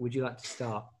 So would you like to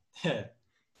start? Yeah,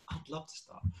 I'd love to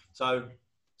start. So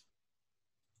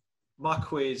my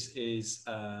quiz is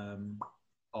on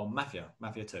Mafia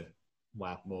 2.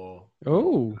 Wow. More.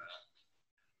 Oh.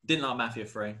 Didn't like Mafia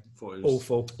 3. Thought it was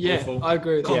Awful. Yeah, awful. I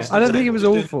agree with that. I don't think it was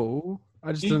awful.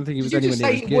 I just don't think it was anywhere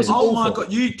near as good. Oh my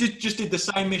god, you just did the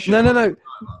same mission.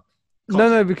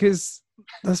 No, because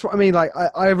that's what I mean. Like,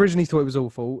 I originally thought it was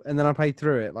awful, and then I played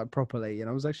through it like properly, and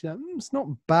I was actually like, it's not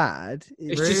bad.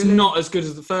 It's just not as good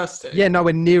as the first two. Yeah,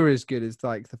 nowhere near as good as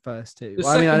like the first two. Well,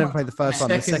 I mean, I didn't play the first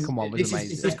one. The second one was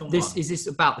amazing. Is this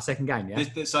about the second game?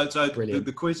 Yeah. So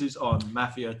the quiz is on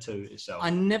Mafia 2 itself.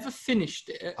 I never finished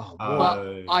it, Oh,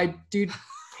 but I did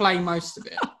play most of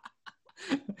it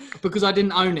because I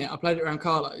didn't own it. I played it around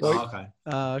Carlos. Oh,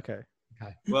 okay.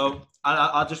 Okay. Well,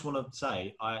 I just want to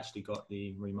say I actually got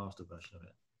the remastered version of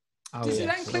it. Oh, Does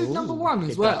yeah. it include number one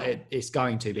as well? It's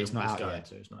going to, but it's not out going yet.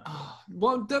 to, it's not out Oh,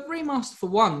 well, the remaster for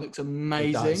one looks amazing.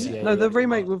 It does, yeah. No, the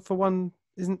remake for one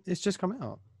isn't. It's just coming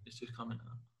out. It's just coming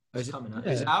out. Is it? Coming out.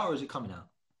 Yeah. Is it out or is it coming out?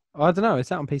 I don't know.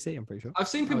 It's out on PC. I'm pretty sure. I've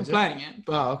seen people is it? playing it,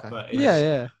 but Oh, okay. But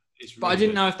Yeah. It's I really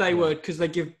didn't good. know if they would because they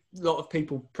give a lot of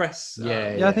people press.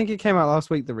 Yeah, I think it came out last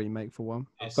week. The remake for one,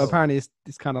 It's- but apparently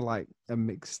it's kind of like a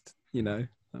mixed. You know,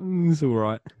 it's all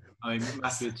right. I mean,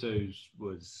 Mafia 2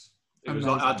 was. It was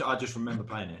Amazing. like, I just remember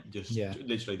playing it. Just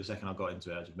literally the second I got into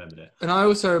it, I just remembered it. And I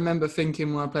also remember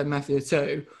thinking when I played Mafia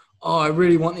 2, I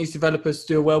really want these developers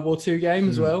to do a World War II game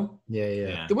as well.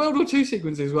 Yeah. The World War II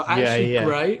sequences were actually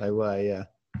great. They were, yeah.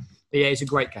 But yeah, it's a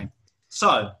great game.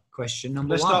 So, Question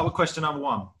number let's one. start with question number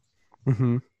 1.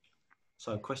 Mm-hmm.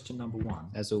 So, question number 1.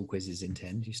 As all quizzes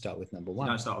intend, you start with number You one.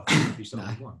 don't start with you start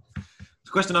with 1.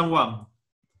 So, question number 1.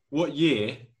 What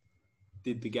year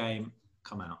did the game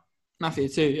come out? Mafia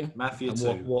 2, yeah. Mafia And 2.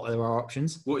 what are our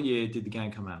options? What year did the game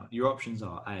come out? Your options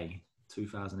are A,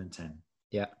 2010.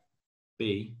 Yeah.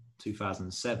 B,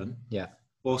 2007. Yeah.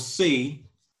 Or C,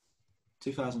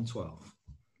 2012.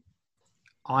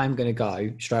 I'm going to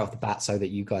go straight off the bat so that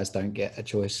you guys don't get a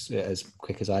choice as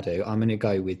quick as I do. I'm going to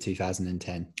go with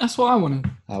 2010. That's what I wanted.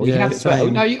 Oh, you have it as well.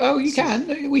 No, you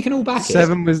can. We can all back it.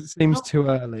 7 seems too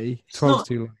early. 12's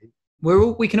too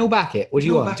late. We can all back it. What do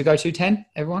you want? To go 210?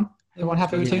 Everyone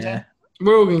happy with 210?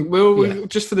 We're all going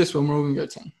just for this one, we're all going to go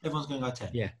 10. Everyone's going to go 10.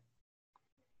 Yeah.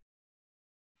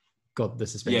 God, the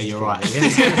suspense. Yeah, is you're killing right.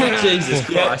 me. Jesus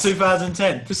Yeah, Christ.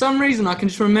 2010. For some reason, I can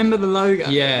just remember the logo.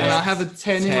 Yeah. And I have a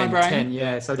 10 in my brain. 10,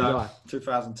 yeah, so do I.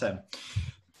 2010.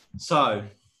 So,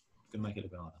 gonna make it a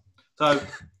bit harder.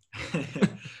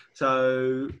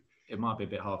 So it might be a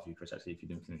bit hard for you, Chris, actually, if you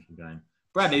didn't finish the game.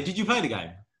 Bradley, did you play the game?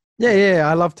 Yeah,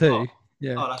 I love to. Oh.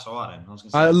 Yeah. Oh, that's all right then. I was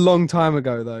gonna A say. long time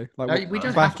ago though, like No, we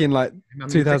don't back in like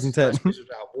 2010.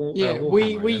 Yeah,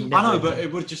 we- I know, but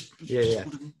it would just Yeah.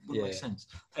 wouldn't Yeah. make sense.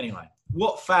 Anyway,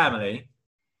 what family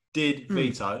did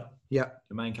Vito, Yeah.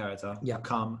 the main character, Yeah.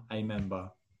 become a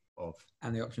member of?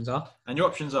 And the options are? And your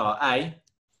options are A,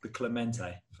 the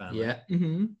Clemente family, Yeah.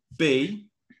 Mm-hmm.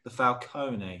 B, the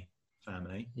Falcone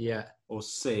family, Yeah. or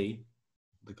C,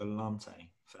 the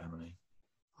Galante family.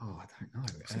 Oh, I don't know.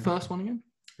 What's the first one again?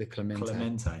 The Clemente.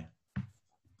 Clemente.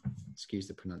 Excuse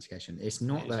the pronunciation. It's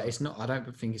not that. It's not. I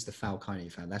don't think it's the Falcone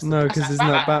fan. That's No, because it's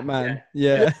not Batman.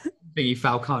 Yeah. the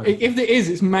Falcone. If it is,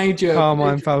 it's major.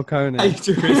 Carmine Falcone.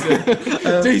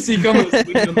 DC Comics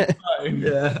week on the phone.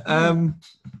 Yeah.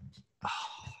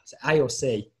 Is it A or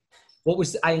C? What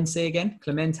was A and C again?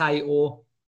 Clemente or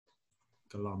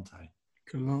Galante.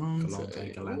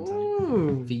 Galante. Galante.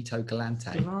 Ooh. Vito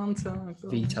Galante? Galante.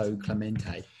 Vito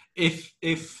Clemente. If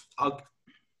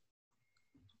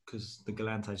because the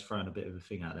Galante's throwing a bit of a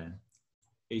thing out there.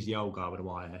 He's the old guy with the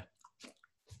white hair.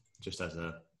 Just as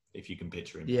if you can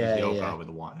picture him. Yeah, He's the old yeah. guy with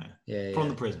the white hair. Yeah. From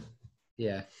the prison.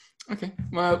 Yeah. Okay.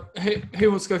 Well, who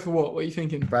wants to go for what? What are you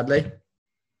thinking? Bradley.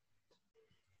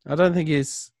 I don't think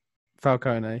it's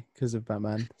Falcone because of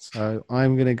Batman. So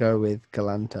I'm gonna go with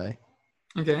Galante.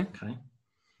 Okay. Okay.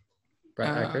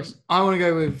 Chris. I want to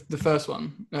go with the first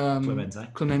one. Clemente.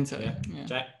 Clemente. Yeah. Yeah.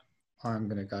 Jack. I'm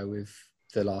gonna go with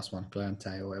the last one, Galante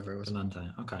or whatever it was. Galante.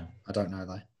 Okay. I don't know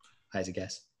though. As a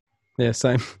guess. Yeah,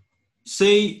 same.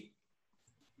 See,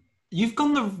 you've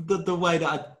gone the way that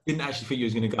I didn't actually think you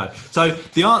was going to go. So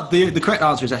the correct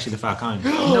answer is actually the Falcone.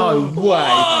 No way.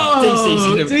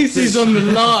 Oh, DC's on the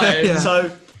line. Yeah.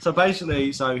 So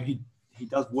basically, he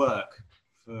does work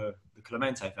for the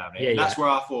Clemente family. Yeah, and that's yeah.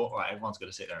 where I thought, right, everyone's going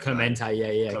to sit there. And Clemente,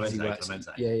 yeah. 'cause he Clemente, works-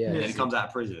 Clemente. Yeah. And then he comes out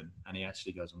of prison and he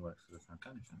actually goes and works for the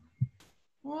Falcone family.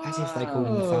 As if they called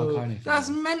him the Falcone family. That's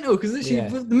mental, because literally,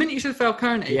 the minute you said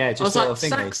Falcone, I was like,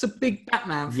 Zach's a big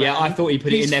Batman fan. Yeah, I thought he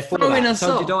put it in there for throwing that. us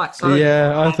So off. did I. So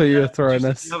I thought you were throwing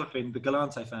us. The other thing, the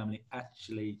Galante family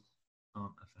actually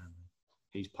aren't a family.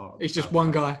 He's part of It's just one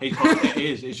guy. It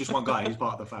is. It's just one guy. He's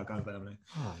part of the Falcone family.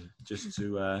 Just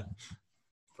to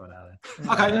throw that out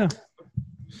there. Okay. Yeah.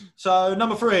 So,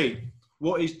 number 3.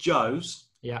 What is Joe's?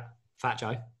 Yeah, Fat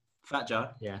Joe. Fat Joe.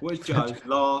 Yeah. What is Joe's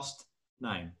last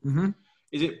name? Mm-hmm.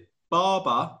 Is it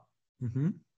Barber, Mm-hmm.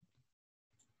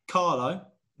 Carlo,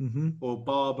 Mm-hmm. or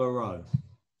Barbaro?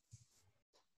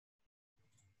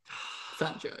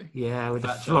 Fat Joe. Yeah, with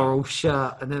Fat the Joe. floral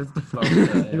shirt and then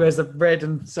Yeah. he wears the red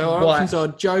and So our white. options are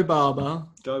Joe Barber,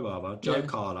 Joe Barber, Joe Yeah.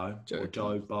 Carlo, Joe or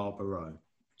Joe Barbaro?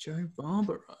 Joe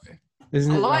Barbaro.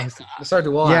 Isn't I it like nice? that. So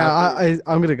do I. Yeah,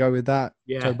 I'm going to go with that.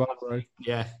 Yeah. Joe Barbaro.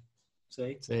 Yeah.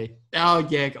 See? Oh,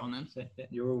 yeah, go on then.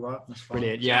 You're all right. That's fine.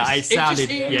 Brilliant. Yeah, it It sounded.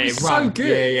 just- it was so rung. good.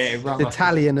 Yeah, it rung.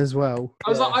 Italian as well. I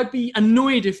was like, I'd be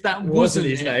annoyed if that wasn't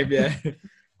his it. name. Yeah.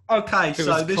 Okay, It so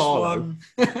was this Carlo. one.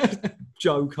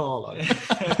 Joe Carlo. I'll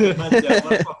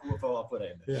put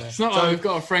it in there. Yeah. It's not like we've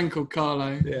got a friend called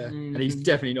Carlo. Yeah. And he's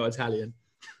definitely not Italian.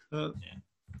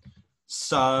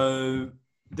 So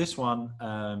this one,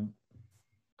 I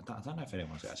don't know if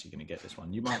anyone's actually going to get this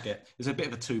one. You might get. There's a bit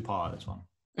of a two-part. This one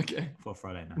Okay. for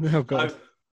Friday night. Oh, God. So,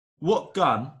 what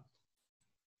gun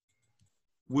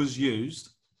was used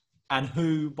and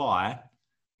who by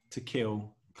to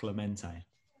kill Clemente?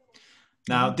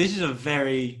 Now, this is a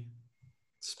very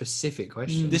Specific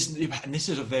question. this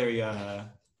is a very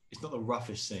it's not the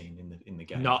roughest scene in the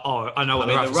game. No, I know what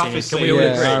I mean, the the roughest roughest scene is. Can we scene- all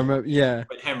Yeah, agree? I remember, yeah.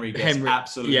 When Henry gets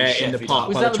absolutely in the cheffied park up.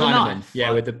 Was by that the with the Chinaman. knife?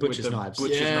 Yeah, with the With butcher's the knives.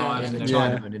 butcher's Yeah. knives And and the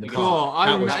then Chinaman in the Cool. park. I,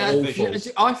 That was remember,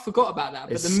 awful. I forgot about that,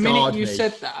 but It the minute scarred you me.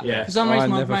 said that, Yeah. for some I reason,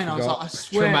 my never brain, I was forgot. like, I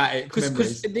swear, Traumatic because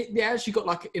memories. they actually got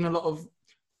like in a lot of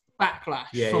backlash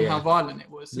Yeah, from yeah. how violent it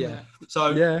was. Yeah. Didn't it? So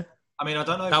Yeah, I mean, I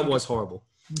don't know. That was horrible.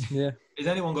 yeah. Has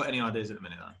anyone got any ideas at the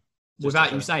minute though? Just Without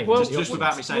to- you saying. Well, just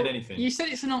without me saying anything. You said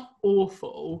it's not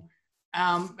awful.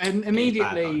 And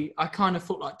immediately I kind of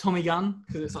thought like Tommy Gunn,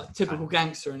 because it's like typical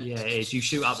gangster in it. Yeah, it is. You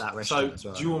shoot up that So, restaurant as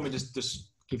well. do you want me to just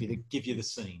give you the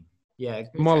scene? Yeah.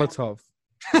 Molotov.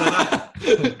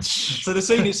 So the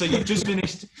scene is you've just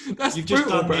finished. That's You've just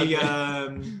brutal, done Bradley.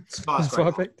 the That's why I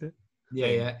skyscraper. picked it.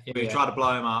 Yeah. We try to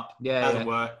blow him up. Yeah, Hasn't yeah.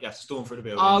 worked. You have to storm through the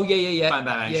building. Oh, yeah. Bang, bang,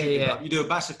 bang. Yeah, shoot people yeah. up. You do a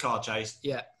massive car chase.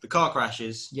 Yeah. The car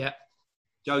crashes. Yeah.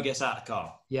 Joe gets out of the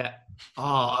car. Yeah. Oh,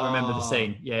 I remember the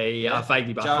scene. Yeah. I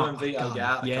vaguely, but I Joe can't- and Vito God. get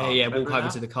out of the car. Yeah. Remember Walk over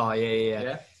that? to the car. Yeah.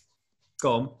 Yeah.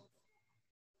 Go on.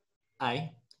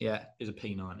 A Yeah. is a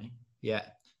P90. Yeah.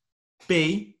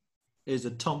 B is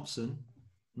a Thompson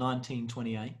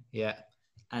 1928. Yeah.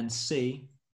 And C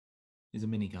is a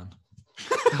minigun.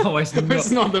 Oh, it's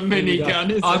It's not the minigun,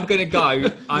 is I'm it?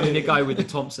 gonna go with the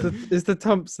Thompson. Is the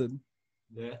Thompson?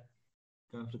 Yeah.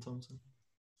 Going for the Thompson.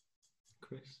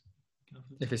 Chris.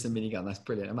 If it's a minigun, that's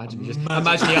brilliant. Imagine he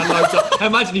unloads up.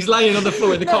 Imagine he's laying on the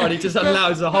floor in the car and he just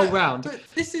unloads the whole round. But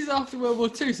this is after World War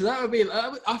II, so that would be.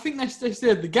 I think they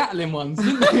said the Gatling ones,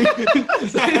 didn't they?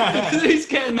 So he's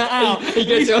getting that out.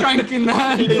 He's cranking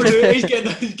that. he's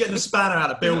getting the spanner out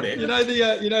to build it. You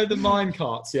know the mine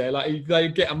carts, yeah. Like they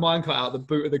get a mine cart out the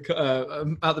boot of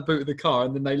the car,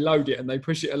 and then they load it and they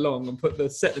push it along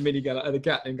and set the minigun the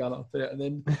Gatling gun up it, and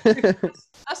then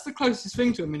That's the closest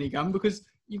thing to a minigun because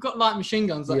you've got light machine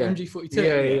guns like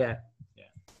MG42. Yeah.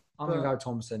 I'm gonna go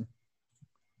Thompson.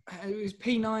 It was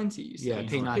P90. You said,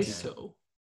 Yeah, P90. Pistol.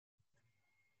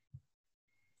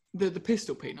 The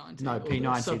pistol P90. No, or P90,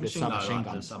 the submachine submachine gun?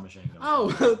 gun. The submachine gun. Oh,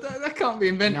 that can't be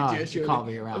invented No, yet, it surely. can't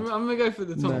be around. I'm going to go for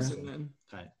the No. Thompson then.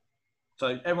 Okay.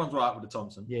 So everyone's right with the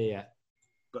Thompson, Yeah.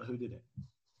 but who did it?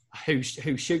 Who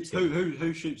shoots him?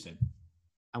 Who shoots him?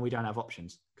 And we don't have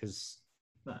options because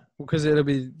Because it'll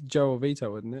be Joe or Vito,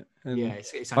 wouldn't it? And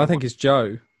it's I think it's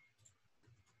Joe.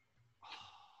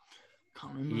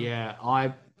 Can't remember. Yeah,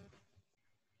 I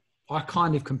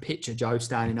kind of can picture Joe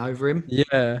standing over him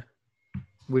Yeah.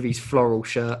 with his floral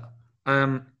shirt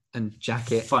and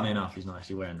jacket. Funny enough, he's not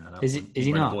actually wearing that. Is he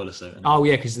wearing not? A boiler suit. isn't he? Oh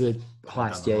yeah, because the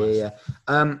heist. Yeah.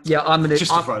 I'm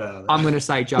Just to throw that out there. gonna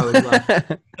say Joe as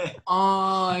well.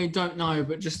 I don't know,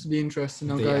 but just to be interesting,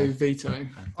 I'll go Vito.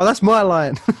 Oh, that's my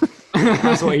line.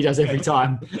 That's what he does every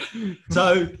time.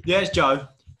 So yeah, it's Joe.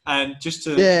 And just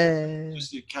Yeah. in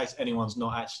case anyone's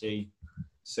not actually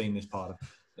seen this part of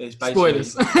it, it's basically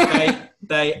Spoilers.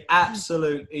 they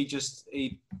absolutely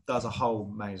he does a whole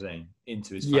magazine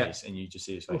into his Yeah. face, and you just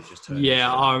see his face just turn. Yeah,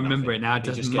 into I remember nothing. it now. It He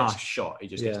does just gets mush. shot. He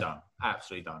just gets done.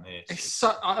 Absolutely done. It's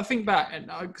so, I think back, and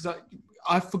because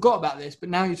I forgot about this, but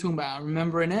now you're talking about it, I'm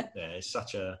remembering it. Yeah, it's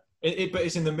such a But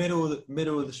it's in the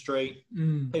middle of the street.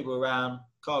 People around.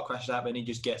 Car crashes out, and he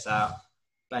just gets out.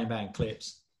 Bang bang,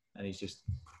 clips, and he's just.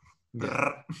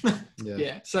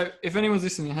 Yeah. So if anyone's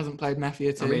listening and hasn't played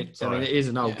Mafia 2, I mean, it is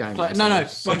an old game. No.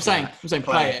 What I'm saying,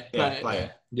 play it. Play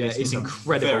it. Yeah, it's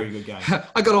incredible. Very good game.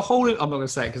 I got a hole in. I'm not going to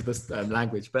say it because the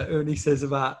language, but when he says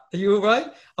about, "Are you all right?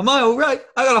 Am I all right?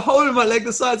 I got a hole in my leg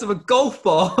the size of a golf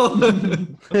ball."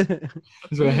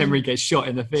 That's where Henry gets shot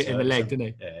in the leg, didn't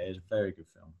he? Yeah, it's a very good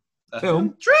film.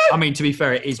 Film. I mean, to be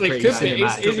fair, it is pretty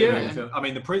cinematic. I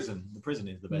mean, the prison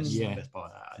is the best. Yeah. The best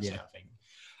part of that. Actually,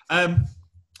 I think.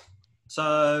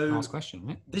 So last question,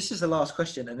 right? This is the last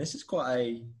question, and this is quite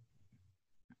a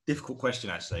difficult question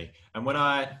actually. And when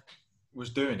I was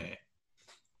doing it,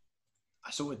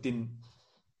 I sort of didn't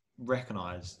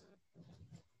recognise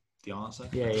the answer.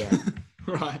 Yeah.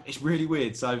 Right. It's really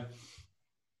weird. So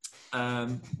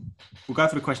we'll go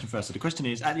for the question first. So the question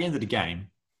is: at the end of the game,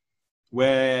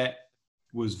 where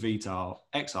was Vital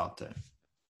exiled to?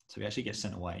 So he actually gets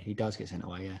sent away. He does get sent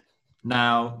away. Yeah.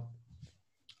 Now,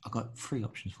 I've got 3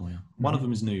 options for you. One of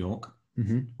them is New York,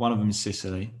 one of them is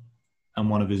Sicily, and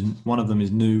one of them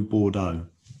is New Bordeaux.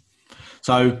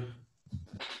 So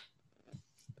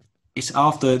it's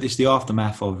the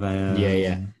aftermath of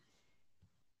Because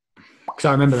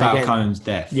I remember Falcone's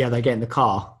death. Yeah, they get in the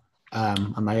car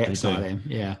and they exile him.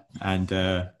 Yeah, and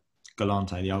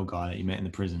Galante, the old guy that he met in the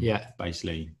prison,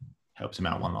 basically helps him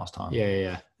out one last time.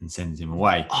 Yeah. And sends him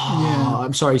away. Oh,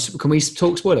 I'm sorry. Can we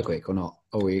talk spoiler quick or not?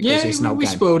 We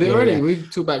spoiled it already. We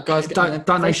talked about guys.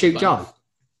 Don't they shoot Joe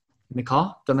in the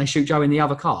car? Don't they shoot Joe in the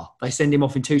other car? They send him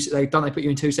off in 2. Don't they put you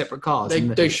in 2 separate cars?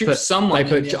 They shoot someone.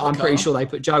 I'm pretty sure they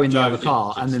put Joe in the other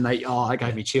car, and then that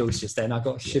gave me chills just then. I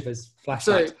got shivers, flashbacks.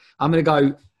 So, I'm gonna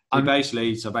go.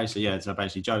 Basically,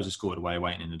 Joe's escorted away,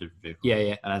 waiting in a different vehicle.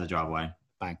 Yeah. And as they drive away,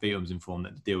 bang. Vital's informed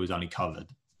that the deal is only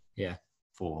covered. Yeah.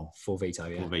 For Vito.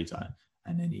 Yeah. For Vito.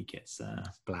 And then he gets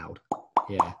blowed.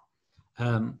 Yeah.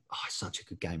 It's such a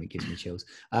good game. It gives me chills.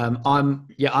 I'm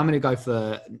going to go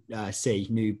for C,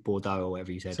 New Bordeaux or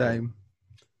whatever you said. Same.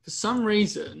 For some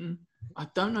reason, I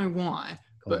don't know why,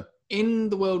 but in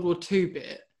the World War II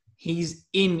bit, he's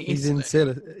in Italy.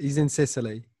 He's in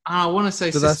Sicily. I want to say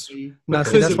Sicily.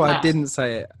 That's why I didn't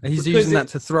say it. He's using that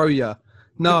to throw you.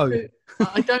 No.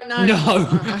 I don't know. No.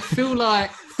 I feel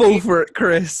like fall for it,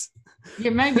 Chris.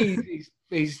 Yeah, maybe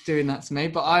he's doing that to me,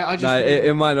 but I just... No,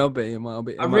 it might not be. It might not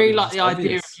be. I really like the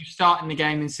idea of you starting the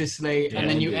game in Sicily and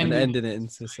then you ending it in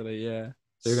Sicily, yeah.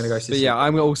 So you're going to go Sicily? But yeah,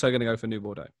 I'm also going to go for New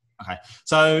Bordeaux. Okay,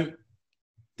 so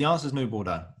the answer is New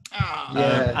Bordeaux.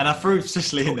 Yeah. And I threw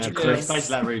Sicily in there for basically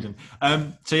that reason.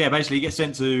 So yeah, basically he gets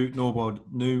sent to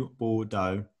New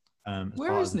Bordeaux.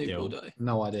 Where is New Bordeaux?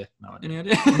 No idea. Any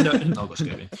idea? No, I've got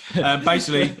scared.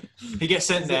 Basically, he gets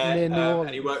sent there and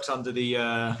he works under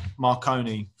the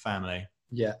Marconi family.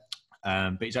 Yeah.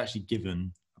 But he's actually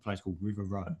given a place called River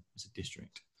Row as a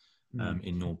district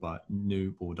in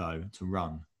New Bordeaux to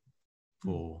run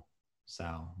for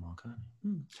Sal Marconi.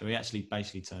 So he actually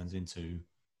basically turns into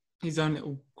his own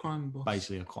little crime boss.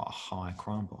 Basically, quite a high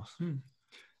crime boss.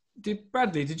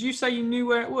 Did you say you knew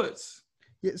where it was?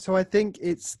 Yeah, so I think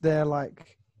it's their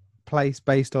place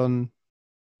based on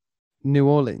New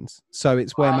Orleans. So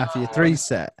it's where Mafia 3's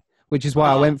set, which is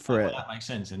why I went for it. That makes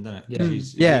sense, then, doesn't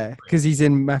it? Yeah, because he's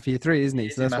in Mafia 3, isn't he?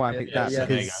 So that's why I picked that,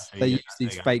 because they use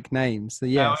these fake names. So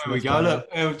yeah, there we go. Look,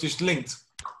 it was just linked.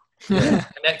 Yeah.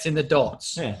 Connecting the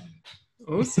dots. Yeah.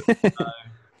 Awesome.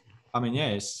 I mean, yeah,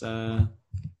 it's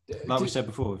like we said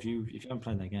before. If you haven't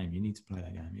played that game, you need to play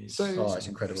that game. It's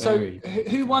incredible. So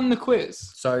who won the quiz?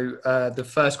 So the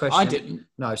first question. I didn't.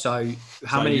 No. So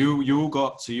how many? You all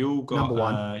got number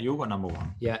one. You all got number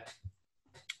one. Yeah.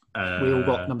 We all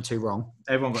got number 2 wrong.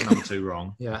 Everyone got number 2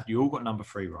 wrong. Yeah. You all got number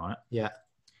 3 right. Yeah.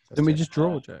 Then we just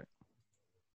draw, Joe.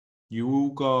 You all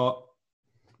got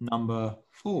number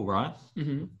 4 right.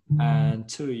 Mm-hmm. And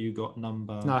 2 of you got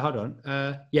number. No, hold on.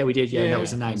 Yeah, we did. Yeah, that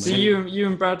was the name. So you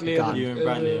and Bradley are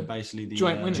basically the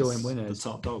joint winners. The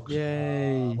top dogs.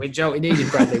 Yay! We needed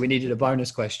Bradley. We needed a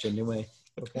bonus question, didn't we?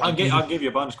 I'll give you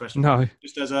a bonus question. No.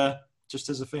 Just as a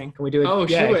thing. Can we do it? Oh,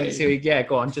 yeah, should we? Yeah,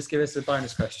 go on. Just give us a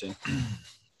bonus question.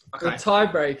 Okay. The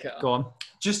tiebreaker. Go on.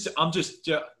 I'm just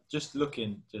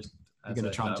looking. You're going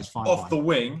to try and just find off one. The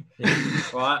wing. Yeah.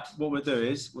 Right. What we'll do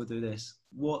is we'll do this.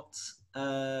 What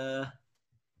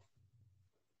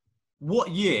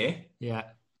year? Yeah.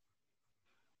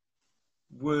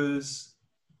 Was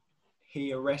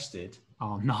he arrested?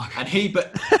 Oh no! And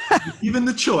but given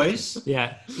the choice.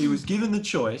 Yeah. He was given the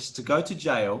choice to go to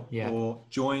jail or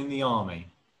join the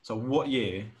army. So what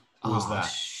year was that?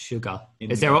 Sugar.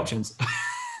 Is there options?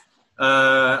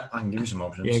 I can give you some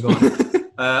options. Yeah, go on.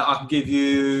 I can give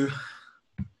you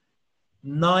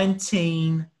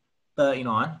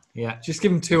 1939 Yeah. Just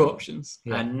give him two options.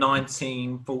 and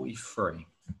 1943.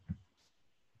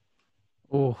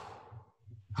 Oh,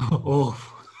 Oh.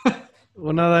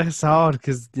 well, no, that's hard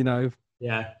because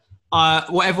Yeah.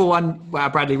 Whatever one. Wow,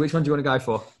 Bradley, which one do you want to go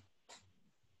for?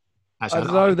 I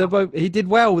don't know. They're both. He did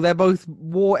well. They're both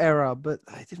war era, but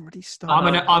they didn't really start. I'm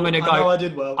gonna go. I know I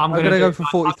did well. I'm gonna go for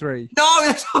 43. No,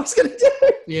 that's what I was gonna do.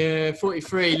 Yeah,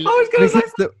 43. I was gonna say.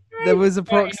 There was a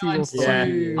proxy.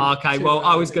 Yeah. Okay. Well,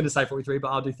 I was gonna say 43, but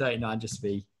I'll do 39 just to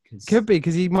be. Could be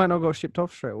because he might not got shipped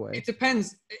off straight away. It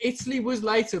depends. Italy was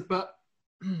later, but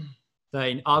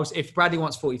 13. If Bradley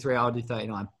wants 43, I'll do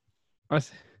 39.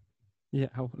 Yeah,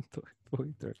 I want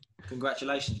 43.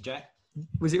 Congratulations, Jack.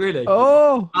 Was it really?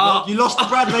 Oh, You lost to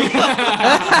Bradley.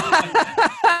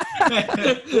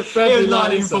 Bradley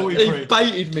 1943. He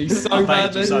baited me so I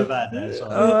bad. baited you so bad there.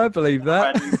 Sorry. oh, I believe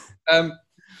that.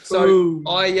 So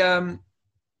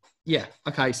yeah.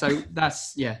 Okay. So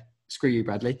that's Screw you,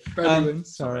 Bradley. Bradley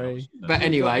wins. Sorry. But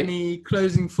anyway, Any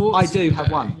closing thoughts? I do have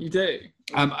one. You do?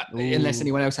 Unless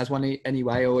anyone else has one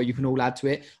anyway, or you can all add to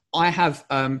it. I have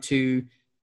to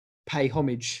pay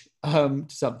homage to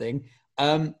something.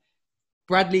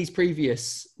 Bradley's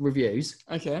previous reviews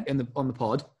Okay. on the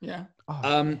pod. Yeah.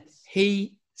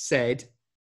 He said,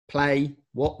 "Play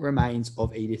What Remains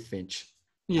of Edith Finch,"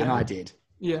 Yeah. and I did.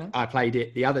 Yeah. I played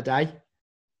it the other day,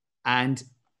 and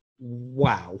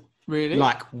wow, Really?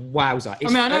 like wowza! I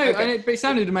mean, I know, but it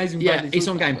sounded amazing. Yeah, Bradley it's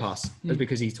on talked Game about Pass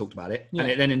because he talked about it, Yeah.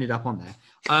 and it then ended up on there.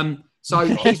 So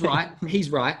he's right. He's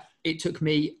right. It took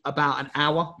me about an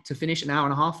hour to finish, an hour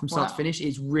and a half from start to finish.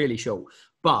 It's really short,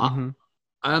 but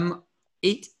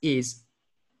it is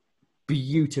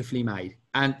beautifully made.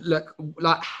 And look,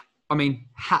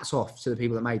 hats off to the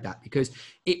people that made that, because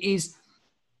it is,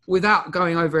 without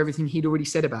going over everything he'd already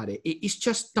said about it, it is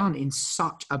just done in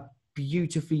such a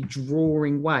beautifully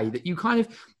drawing way that you kind of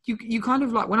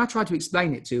like, when I tried to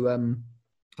explain it to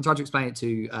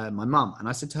my mum, and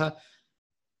I said to her,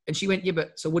 and she went, "Yeah,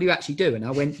 but so what do you actually do?" And I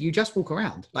went, "You just walk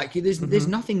around. Like there's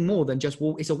nothing more than just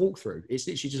walk. It's a walkthrough. It's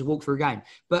literally just a walkthrough game."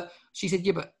 But she said,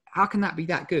 "Yeah, but how can that be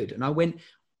that good?" And I went,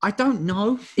 "I don't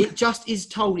know. It just is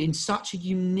told in such a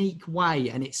unique way,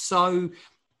 and it's so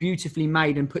beautifully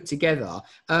made and put together."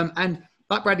 And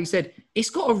like Bradley said,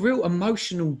 it's got a real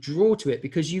emotional draw to it,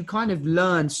 because you kind of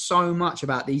learn so much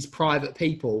about these private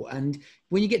people. And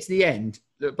when you get to the end,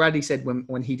 look, Bradley said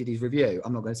when he did his review,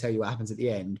 I'm not going to tell you what happens at the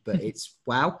end, but it's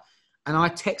wow. And I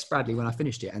text Bradley when I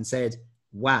finished it and said,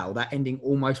 wow, that ending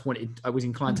I was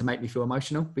inclined to make me feel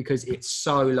emotional, because it's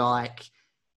so like,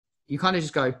 you kind of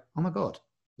just go, oh my God,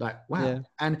 like, wow. Yeah.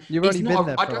 And You've only been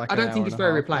there for I don't think it's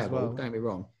very replayable. replayable. Don't get me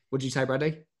wrong. What did you say,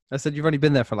 Bradley? I said you've only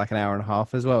been there for like an hour and a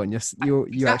half as well, and you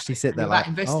Exactly. actually sit there You're like, that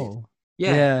invested. oh,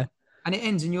 Yeah. And it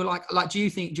ends, and you're like, do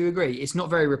you agree? It's not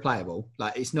very replayable.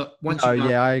 Like, it's not once. Oh,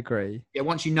 yeah, I agree. Yeah,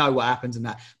 once you know what happens and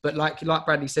that. But like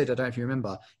Bradley said, I don't know if you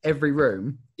remember, every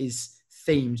room is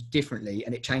themed differently,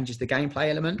 and it changes the gameplay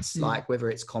elements. Like whether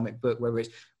it's comic book, whether it's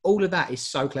all of that is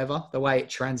so clever. The way it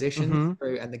transitions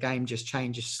through, and the game just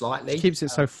changes slightly. It keeps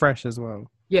it so fresh as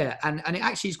well. Yeah, and it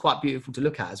actually is quite beautiful to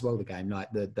look at as well, the game,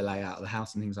 like the layout of the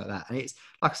house and things like that. And it's,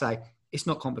 like I say, it's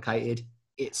not complicated.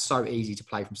 It's so easy to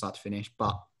play from start to finish.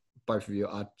 But both of you,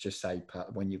 I'd just say,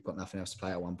 when you've got nothing else to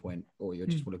play at one point, or you're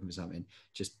just looking for something,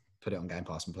 just put it on Game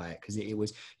Pass and play it, because it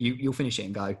was, you'll finish it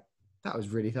and go, that was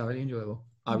really thoroughly enjoyable.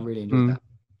 I really enjoyed that.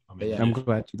 I mean, yeah. I'm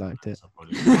glad you liked it.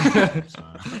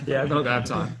 Yeah, I'm not going to have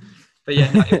time. But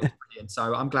yeah, no, it was brilliant.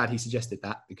 So I'm glad he suggested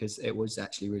that, because it was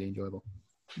actually really enjoyable.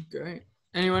 Great.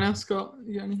 Anyone else got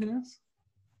anything else?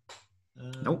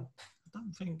 Nope. I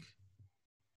don't think.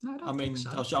 No, I mean,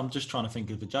 I'm just trying to think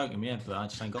of a joke in my head, but I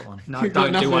just ain't got one. No,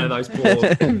 don't do one of those poor.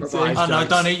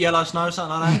 Don't eat yellow snow,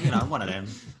 something like that. One of them.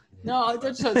 No, I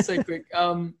just had to say quick.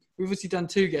 We've obviously done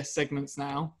 2 guest segments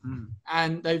now,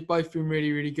 and they've both been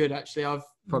really, really good. Actually, I've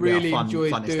probably really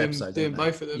enjoyed doing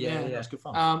both of them. Yeah, it's good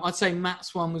fun. I'd say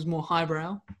Matt's one was more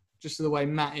highbrow, just the way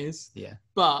Matt is. Yeah.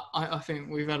 But I think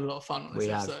we've had a lot of fun on this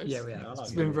episode. Yeah, we have.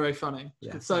 It's been very funny.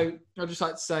 Yeah. So I'd just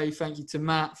like to say thank you to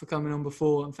Matt for coming on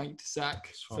before, and thank you to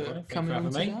Zach for coming on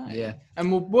today. Yeah.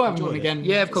 And we'll have him on again.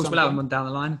 Yeah, of course, we'll have him on down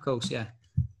the line, of course, yeah.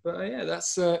 But yeah,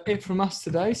 that's it from us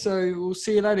today. So we'll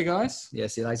see you later, guys. Yeah,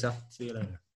 see you later. See you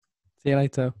later. See you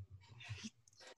later.